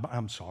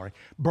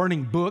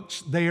 Burning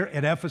books there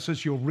at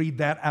Ephesus. You'll read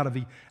that out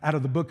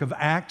of the book of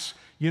Acts.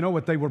 You know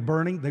what they were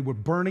burning? They were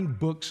burning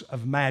books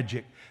of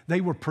magic.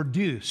 They were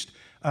produced.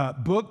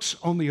 Books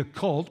on the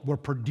occult were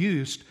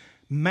produced,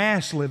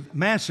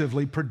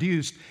 massively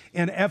produced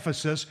in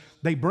Ephesus.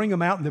 They bring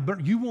them out and they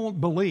burn. You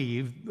won't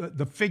believe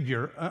the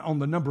figure on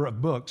the number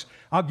of books.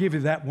 I'll give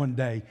you that one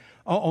day.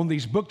 On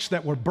these books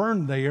that were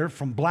burned there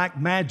from black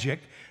magic.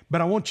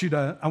 But I want you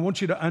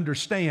to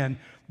understand,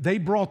 they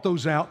brought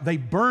those out. They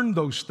burned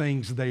those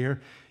things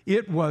there.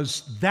 It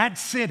was that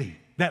city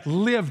that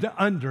lived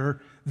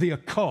under the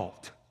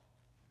occult.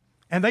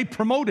 And they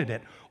promoted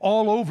it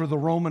all over the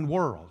Roman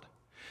world.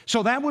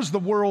 So that was the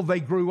world they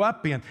grew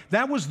up in.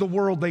 That was the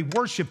world they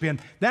worship in.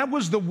 That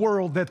was the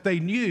world that they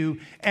knew,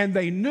 and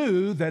they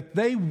knew that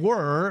they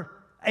were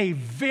a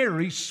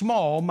very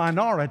small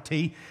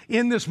minority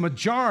in this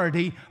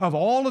majority of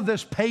all of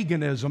this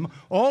paganism,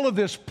 all of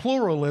this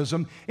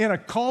pluralism in a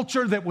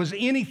culture that was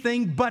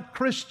anything but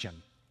Christian.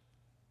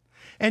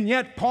 And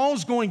yet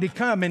Paul's going to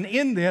come, and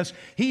in this,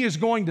 he is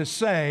going to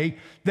say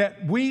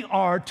that we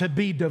are to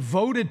be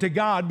devoted to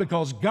God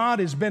because God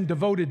has been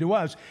devoted to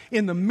us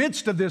in the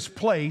midst of this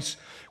place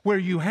where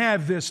you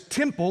have this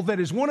temple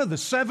that is one of the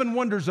 7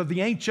 wonders of the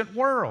ancient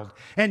world.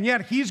 And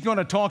yet he's going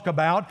to talk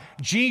about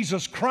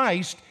Jesus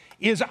Christ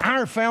is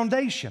our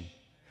foundation.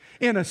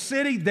 In a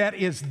city that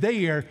is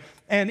there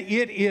and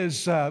it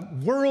is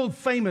world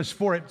famous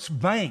for its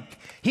bank,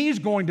 he's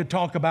going to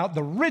talk about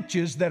the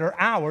riches that are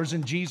ours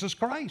in Jesus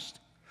Christ.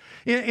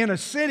 In a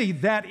city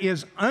that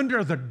is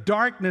under the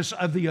darkness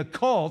of the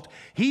occult,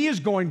 he is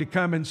going to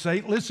come and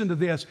say, listen to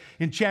this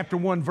in chapter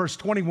 1, verse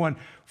 21,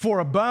 for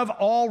above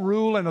all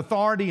rule and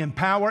authority and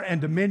power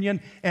and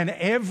dominion and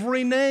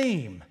every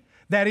name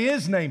that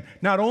is named,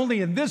 not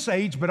only in this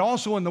age, but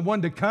also in the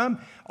one to come.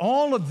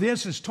 All of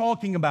this is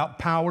talking about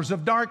powers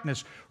of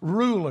darkness,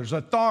 rulers,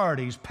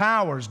 authorities,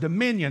 powers,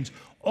 dominions,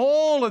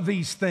 all of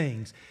these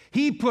things.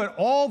 He put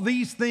all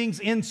these things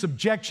in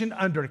subjection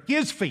under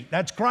his feet,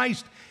 that's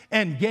Christ,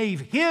 and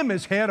gave him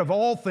as head of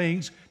all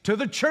things to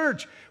the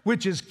church,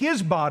 which is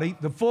his body,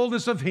 the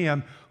fullness of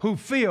him who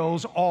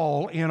fills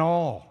all in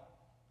all.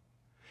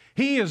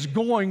 He is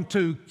going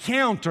to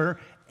counter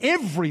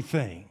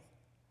everything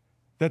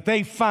that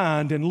they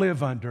find and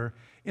live under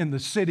in the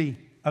city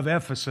of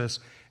Ephesus,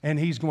 and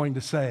he's going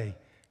to say,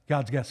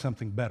 God's got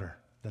something better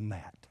than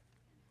that.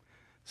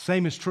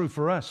 Same is true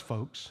for us,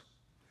 folks.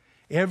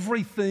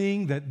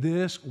 Everything that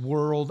this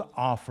world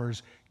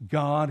offers,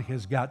 God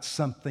has got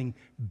something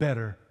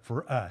better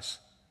for us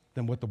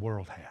than what the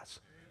world has.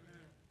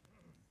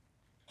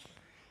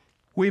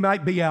 We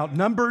might be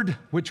outnumbered,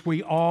 which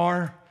we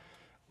are.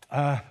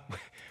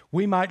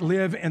 We might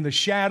live in the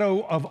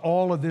shadow of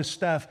all of this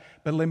stuff,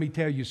 but let me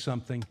tell you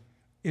something.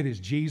 It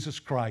is Jesus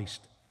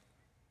Christ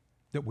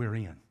that we're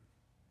in.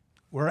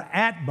 We're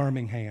at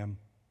Birmingham,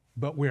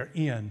 but we're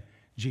in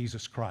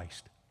Jesus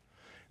Christ.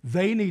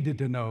 They needed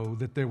to know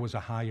that there was a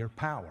higher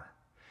power.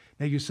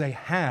 Now you say,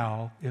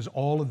 how is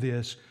all of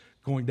this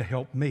going to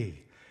help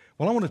me?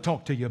 Well, I want to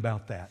talk to you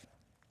about that.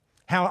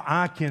 How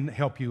I can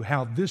help you,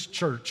 how this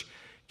church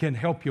can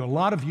help you. A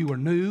lot of you are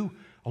new.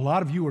 A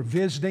lot of you are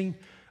visiting.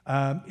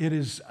 It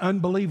is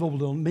unbelievable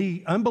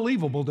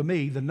to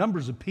me the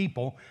numbers of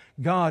people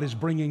God is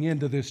bringing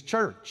into this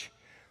church.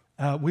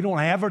 We don't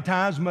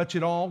advertise much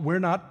at all. We're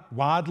not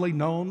widely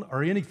known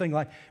or anything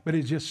like, but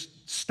it's just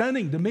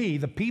stunning to me,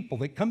 the people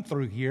that come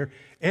through here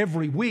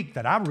every week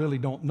that I really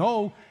don't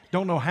know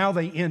how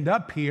they end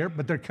up here,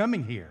 but they're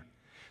coming here.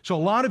 So a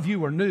lot of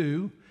you are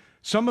new.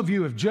 Some of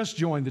you have just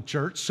joined the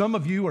church. Some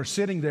of you are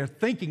sitting there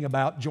thinking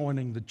about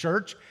joining the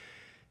church.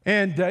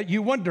 And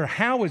you wonder,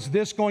 how is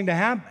this going to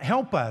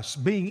help us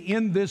being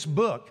in this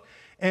book?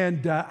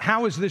 And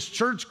how is this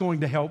church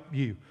going to help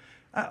you?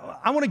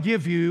 I want to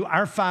give you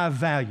our 5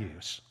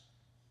 values.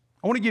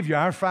 I want to give you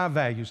our 5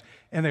 values,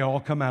 and they all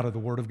come out of the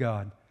Word of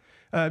God.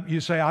 You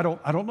say, I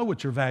don't know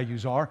what your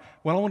values are.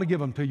 Well, I want to give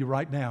them to you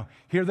right now.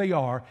 Here they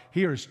are.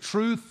 Here is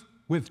truth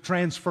with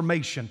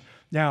transformation.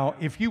 Now,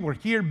 if you were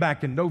here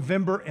back in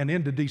November and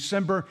into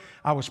December,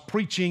 I was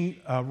preaching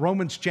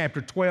Romans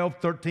chapter 12,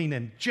 13,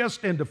 and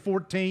just into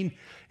 14,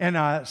 and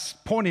I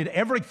pointed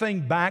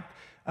everything back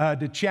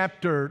to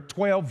chapter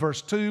 12,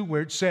 verse 2,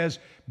 where it says,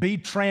 be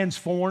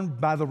transformed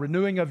by the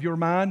renewing of your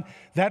mind.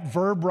 That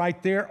verb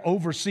right there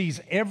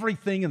oversees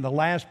everything in the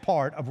last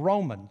part of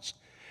Romans.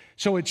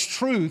 So it's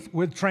truth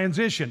with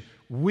transition.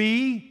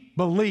 We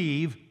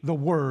believe the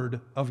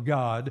Word of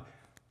God,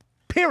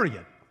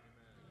 period.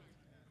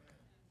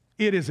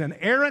 It is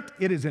inerrant.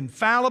 It is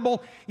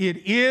infallible.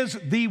 It is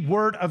the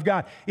Word of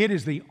God. It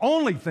is the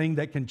only thing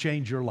that can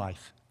change your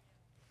life.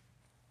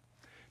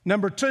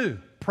 Number 2,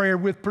 prayer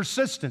with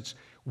persistence.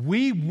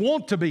 We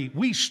want to be,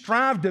 we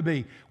strive to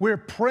be, we're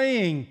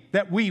praying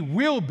that we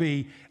will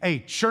be a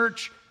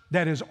church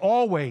that is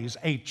always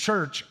a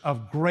church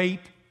of great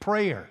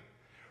prayer.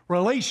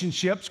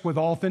 Relationships with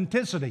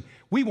authenticity.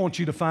 We want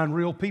you to find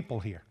real people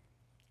here.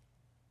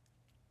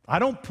 I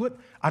don't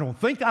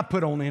think I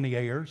put on any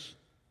airs.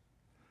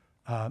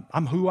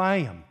 I'm who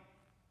I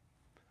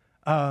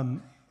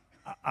am.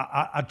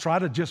 I try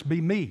to just be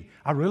me.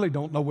 I really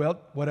don't know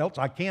what else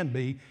I can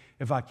be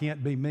if I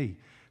can't be me.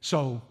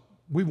 So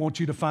we want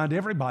you to find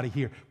everybody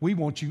here. We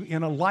want you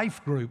in a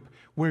life group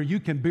where you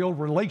can build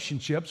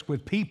relationships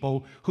with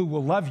people who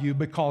will love you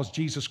because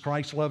Jesus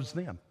Christ loves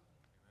them.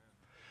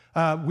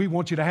 We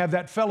want you to have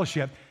that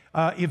fellowship.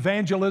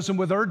 Evangelism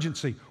with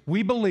urgency.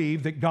 We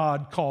believe that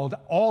God called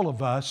all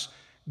of us,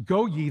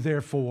 go ye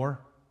therefore.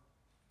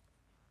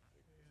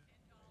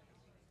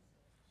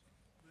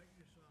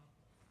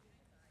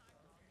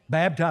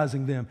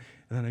 Baptizing them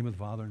in the name of the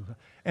Father.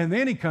 And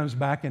then he comes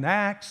back in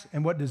Acts,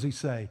 and what does he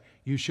say?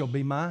 You shall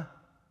be my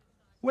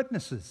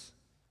witnesses.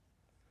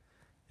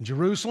 In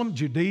Jerusalem,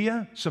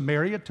 Judea,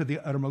 Samaria, to the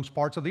uttermost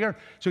parts of the earth.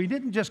 So he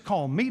didn't just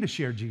call me to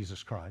share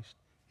Jesus Christ.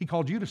 He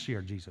called you to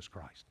share Jesus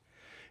Christ.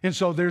 And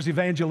so there's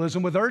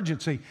evangelism with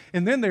urgency.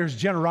 And then there's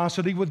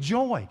generosity with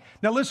joy.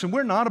 Now listen,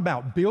 we're not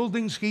about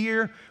buildings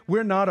here.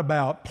 We're not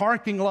about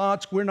parking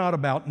lots. We're not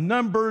about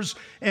numbers.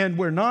 And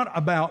we're not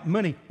about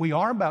money. We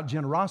are about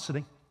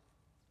generosity.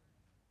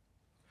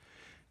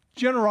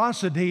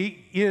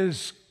 Generosity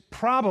is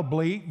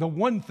probably the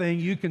one thing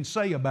you can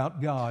say about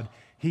God.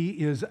 He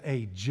is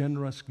a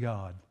generous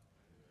God.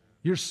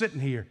 You're sitting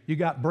here. You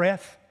got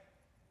breath.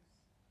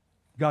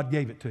 God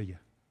gave it to you.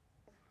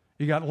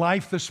 You got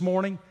life this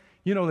morning.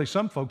 You know,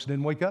 some folks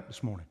didn't wake up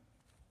this morning.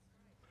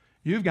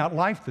 You've got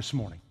life this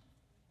morning.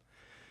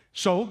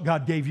 So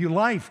God gave you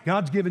life.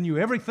 God's given you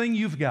everything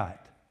you've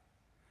got.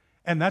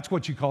 And that's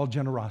what you call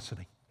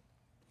generosity.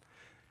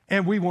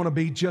 And we want to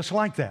be just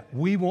like that.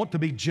 We want to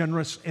be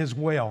generous as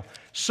well.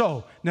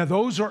 So, now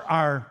those are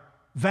our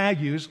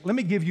values. Let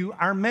me give you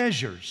our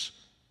measures.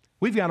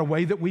 We've got a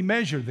way that we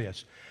measure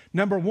this.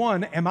 Number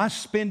one, am I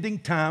spending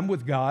time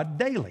with God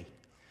daily?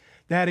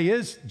 That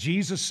is,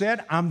 Jesus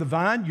said, I'm the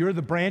vine, you're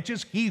the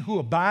branches. He who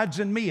abides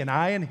in me and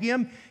I in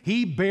him,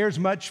 he bears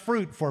much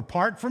fruit. For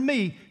apart from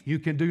me, you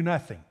can do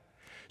nothing.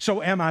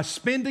 So am I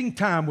spending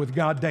time with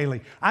God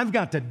daily? I've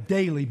got to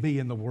daily be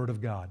in the Word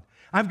of God.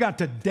 I've got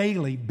to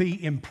daily be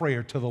in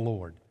prayer to the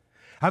Lord.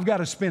 I've got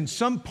to spend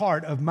some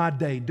part of my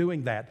day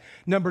doing that.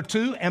 Number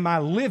two, am I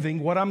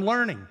living what I'm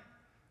learning?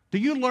 Do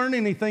you learn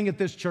anything at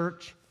this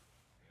church?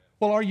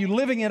 Well, are you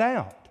living it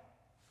out?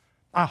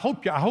 I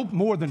hope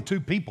more than two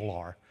people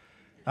are.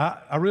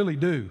 I really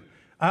do.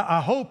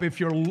 I hope if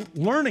you're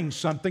learning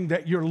something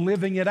that you're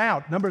living it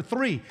out. Number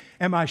three,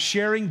 am I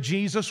sharing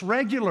Jesus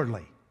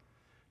regularly?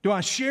 Do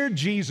I share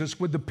Jesus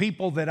with the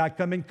people that I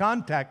come in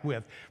contact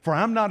with? For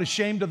I'm not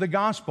ashamed of the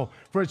gospel,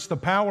 for it's the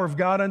power of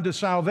God unto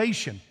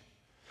salvation.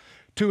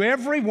 To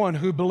everyone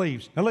who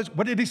believes. Now listen,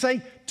 what did he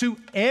say? To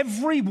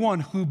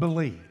everyone who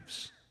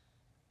believes.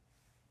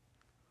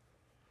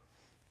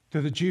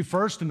 To the Jew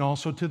first and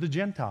also to the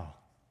Gentile.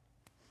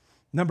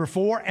 Number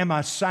four, am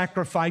I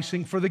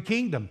sacrificing for the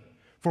kingdom?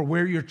 For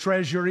where your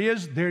treasure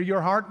is, there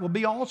your heart will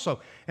be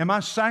also. Am I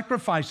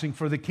sacrificing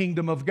for the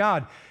kingdom of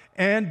God?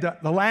 And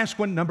the last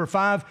one, number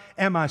five,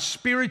 am I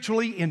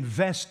spiritually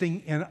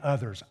investing in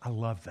others? I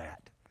love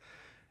that.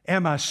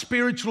 Am I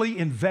spiritually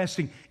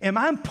investing? Am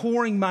I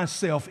pouring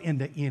myself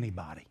into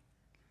anybody?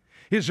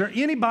 Is there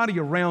anybody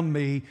around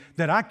me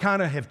that I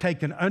kind of have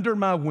taken under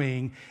my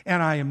wing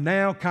and I am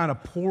now kind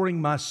of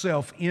pouring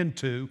myself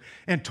into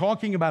and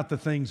talking about the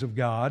things of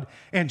God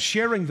and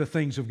sharing the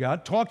things of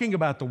God, talking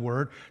about the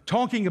Word,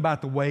 talking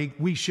about the way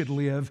we should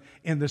live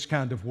in this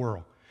kind of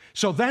world?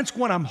 So that's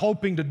what I'm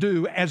hoping to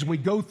do as we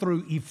go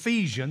through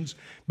Ephesians,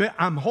 but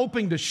I'm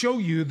hoping to show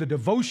you the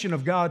devotion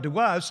of God to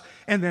us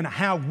and then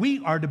how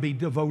we are to be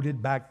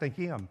devoted back to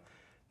Him.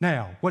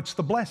 Now, what's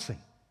the blessing?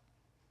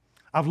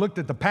 I've looked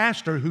at the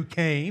pastor who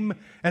came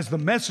as the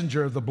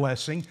messenger of the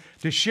blessing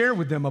to share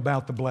with them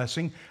about the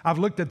blessing. I've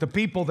looked at the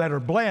people that are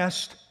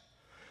blessed.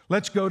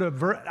 Let's go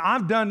to,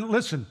 I've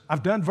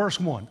done verse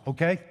 1,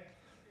 okay?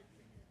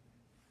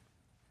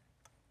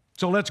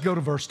 So let's go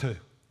to verse 2.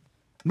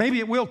 Maybe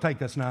it will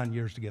take us 9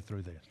 years to get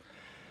through this.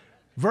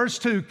 Verse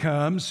 2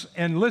 comes,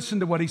 and listen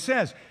to what he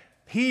says.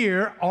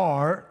 Here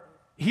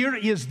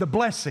is the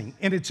blessing,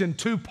 and it's in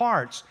two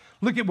parts.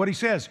 Look at what he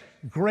says.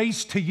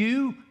 Grace to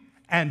you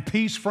and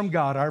peace from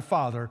God our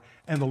Father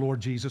and the Lord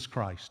Jesus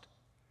Christ.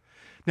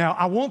 Now,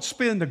 I won't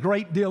spend a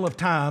great deal of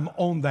time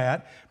on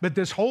that, but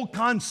this whole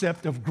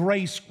concept of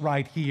grace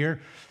right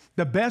here,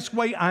 the best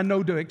way I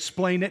know to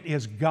explain it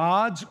is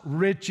God's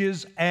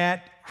riches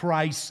at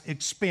Christ's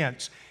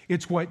expense.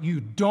 It's what you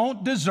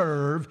don't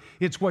deserve.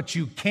 It's what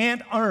you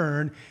can't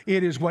earn.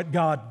 It is what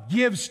God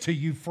gives to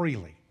you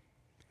freely.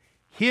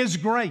 His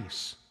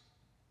grace.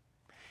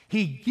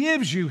 He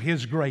gives you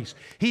His grace.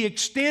 He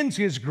extends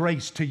His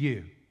grace to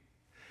you.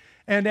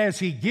 And as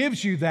He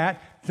gives you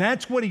that,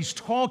 that's what He's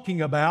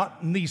talking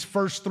about in these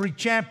first three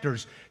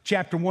chapters.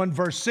 Chapter 1,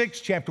 verse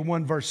 6, chapter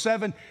 1, verse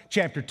 7,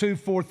 chapter 2,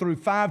 4 through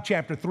 5,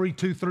 chapter 3,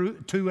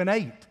 2 and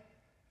 8.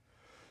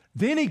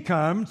 Then He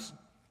comes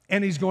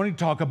and He's going to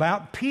talk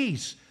about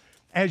peace.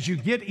 As you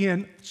get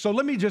in, so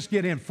let me just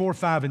get in 4,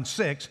 5, and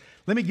 6.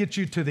 Let me get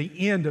you to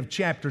the end of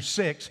chapter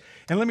 6,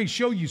 and let me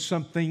show you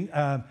something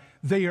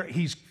there.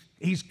 He's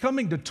He's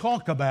coming to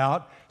talk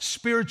about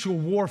spiritual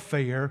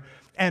warfare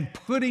and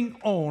putting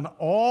on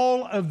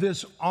all of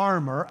this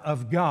armor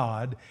of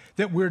God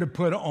that we're to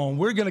put on.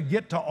 We're going to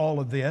get to all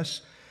of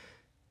this.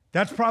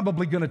 That's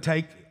probably going to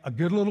take a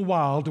good little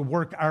while to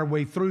work our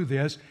way through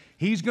this.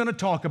 He's going to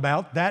talk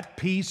about that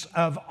piece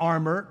of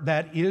armor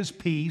that is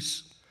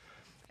peace.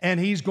 And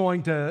he's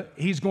going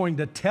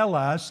to tell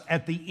us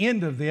at the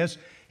end of this,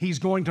 he's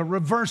going to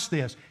reverse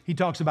this. He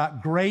talks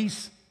about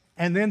grace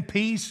and then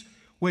peace.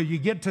 When you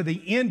get to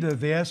the end of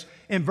this,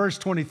 in verse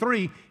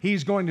 23,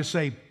 he's going to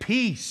say,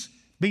 peace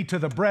be to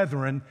the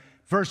brethren.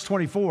 Verse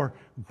 24,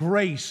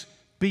 grace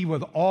be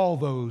with all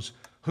those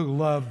who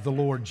love the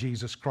Lord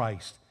Jesus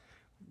Christ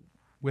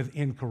with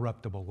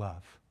incorruptible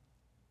love.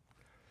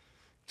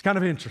 It's kind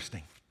of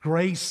interesting.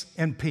 Grace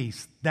and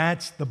peace,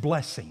 that's the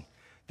blessing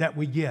that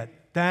we get.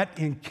 That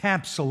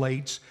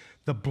encapsulates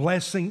the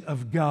blessing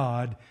of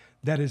God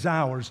that is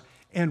ours.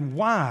 And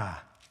why?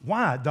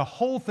 Why? The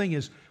whole thing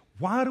is,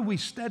 why do we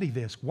study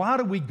this? Why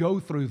do we go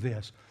through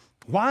this?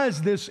 Why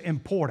is this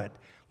important?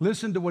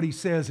 Listen to what he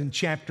says in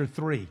chapter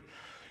 3.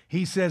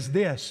 He says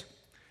this,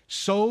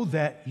 so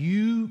that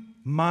you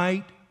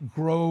might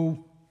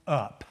grow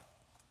up.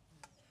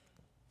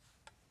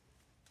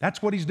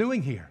 That's what he's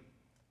doing here.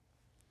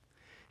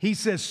 He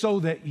says, so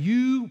that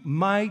you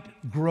might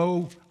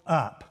grow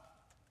up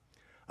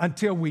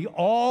until we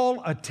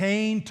all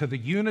attain to the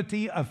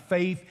unity of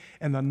faith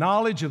and the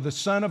knowledge of the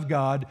Son of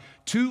God,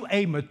 to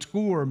a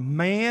mature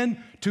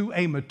man, to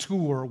a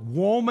mature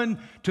woman,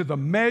 to the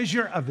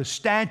measure of the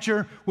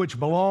stature which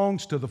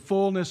belongs to the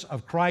fullness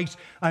of Christ,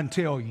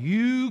 until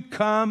you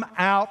come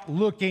out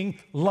looking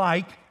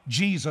like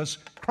Jesus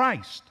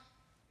Christ.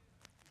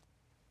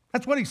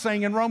 That's what he's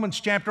saying in Romans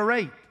chapter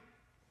 8.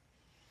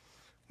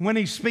 When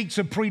he speaks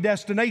of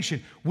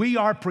predestination, we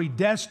are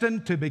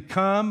predestined to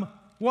become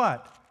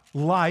what?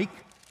 Like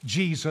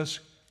Jesus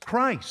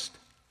Christ.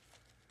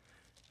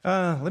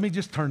 Let me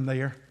just turn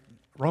there.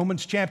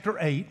 Romans chapter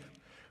 8,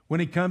 when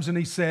he comes and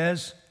he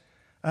says,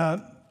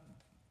 verse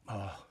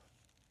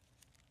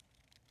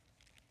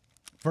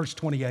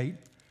 28,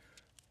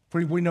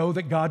 for we know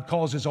that God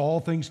causes all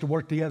things to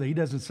work together. He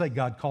doesn't say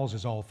God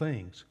causes all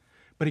things,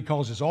 but he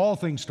causes all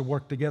things to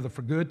work together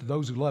for good to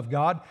those who love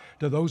God,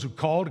 to those who are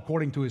called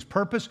according to his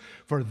purpose.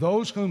 For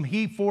those whom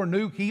he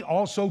foreknew, he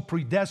also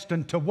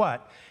predestined to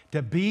what?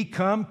 To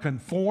become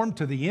conformed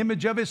to the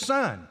image of his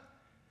Son,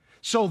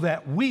 so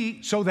that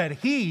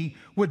he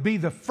would be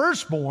the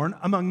firstborn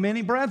among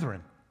many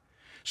brethren.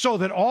 So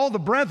that all the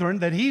brethren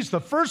that he's the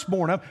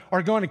firstborn of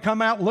are going to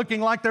come out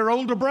looking like their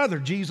older brother,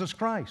 Jesus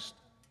Christ.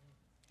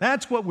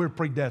 That's what we're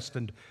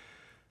predestined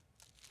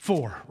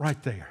for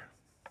right there.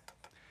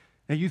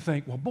 Now you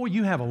think, well, boy,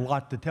 you have a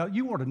lot to tell.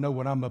 You ought to know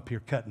what I'm up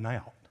here cutting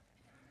out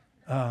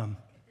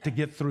to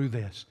get through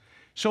this.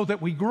 So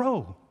that we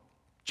grow.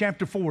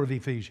 Chapter 4 of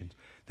Ephesians.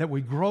 That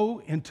we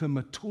grow into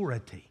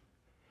maturity.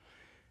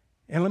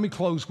 And let me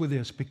close with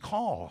this,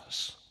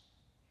 because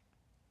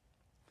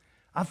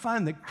I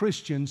find that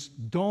Christians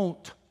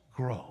don't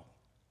grow,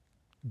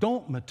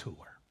 don't mature.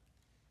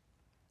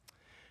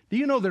 Do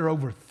you know there are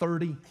over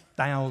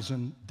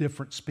 30,000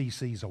 different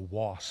species of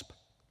wasp?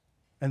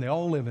 And they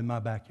all live in my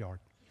backyard.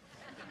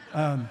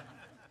 I'm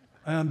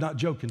not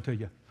joking to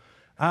you.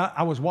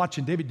 I was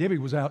watching Debbie. Debbie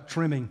was out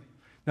trimming.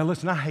 Now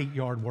listen, I hate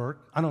yard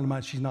work. I don't know why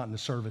she's not in the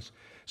service.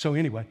 So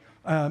anyway,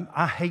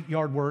 I hate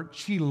yard work.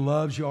 She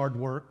loves yard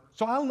work.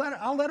 So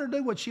I'll let her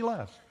do what she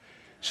loves.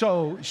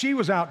 So she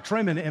was out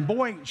trimming, and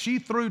boy, she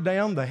threw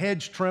down the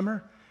hedge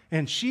trimmer,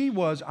 and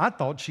I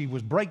thought she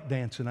was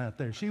breakdancing out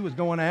there. She was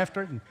going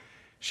after it, and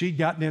she'd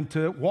gotten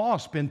into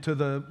wasp,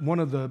 into one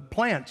of the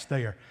plants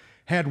there,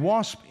 had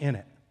wasp in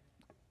it.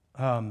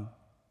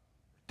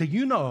 Do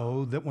you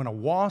know that when a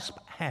wasp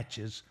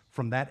hatches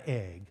from that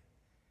egg,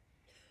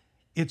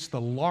 it's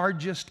the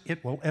largest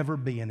it will ever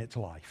be in its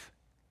life?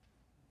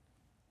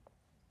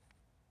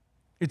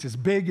 It's as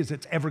big as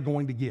it's ever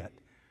going to get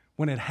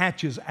when it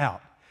hatches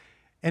out.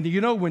 And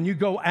you know, when you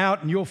go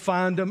out and you'll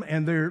find them,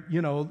 and they're,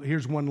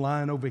 here's one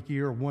line over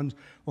here, one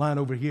line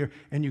over here,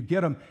 and you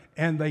get them,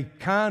 and they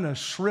kind of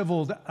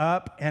shriveled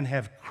up and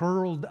have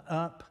curled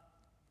up.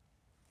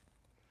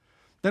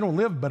 They don't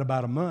live but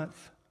about a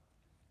month.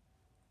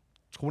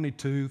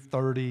 22,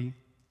 30,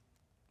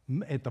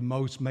 at the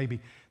most maybe.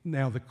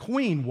 Now, the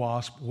queen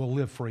wasp will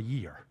live for a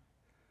year,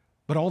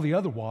 but all the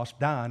other wasps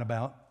die in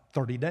about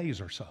 30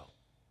 days or so.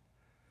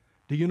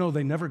 Do you know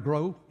they never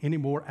grow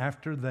anymore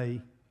after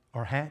they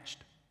are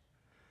hatched?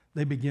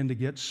 They begin to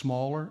get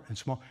smaller and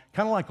smaller,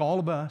 kind of like all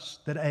of us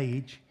that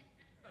age.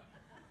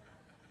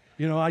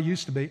 I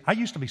used to be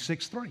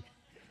 6'3".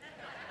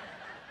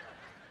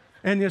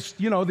 And it's,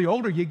 the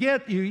older you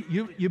get,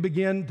 you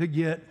begin to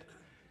get,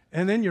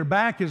 and then your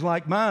back is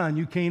like mine.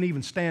 You can't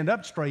even stand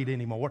up straight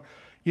anymore.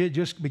 You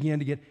just begin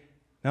to get.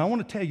 Now, I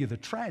want to tell you the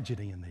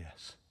tragedy in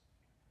this.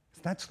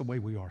 That's the way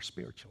we are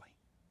spiritually.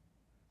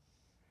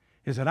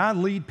 Is that I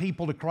lead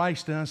people to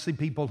Christ, and I see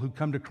people who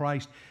come to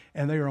Christ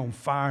and they're on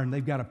fire and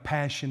they've got a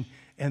passion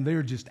and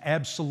they're just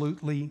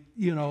absolutely,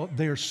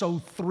 they're so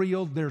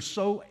thrilled.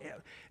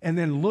 And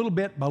then little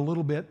bit by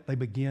little bit, they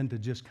begin to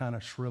just kind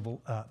of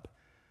shrivel up.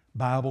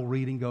 Bible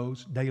reading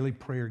goes, daily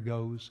prayer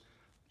goes,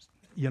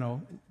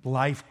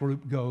 life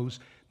group goes,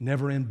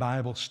 never in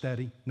Bible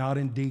study, not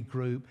in D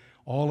group,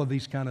 all of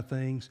these kind of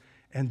things.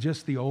 And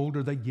just the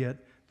older they get,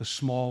 the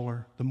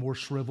smaller, the more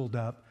shriveled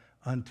up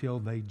until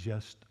they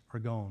just are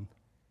gone.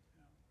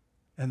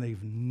 And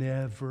they've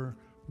never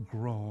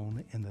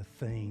grown in the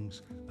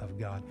things of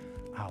God.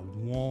 I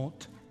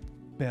want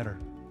better.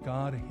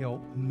 God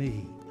help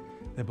me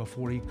that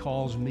before He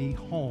calls me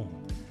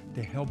home,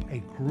 to help a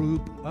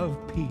group of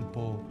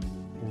people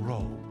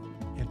grow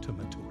into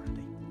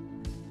maturity.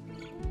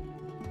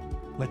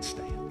 Let's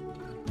stand.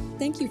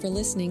 Thank you for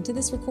listening to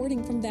this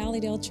recording from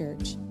Valleydale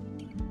Church.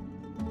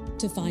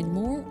 To find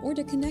more or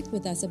to connect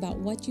with us about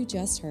what you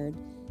just heard,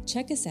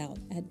 check us out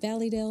at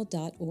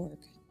valleydale.org.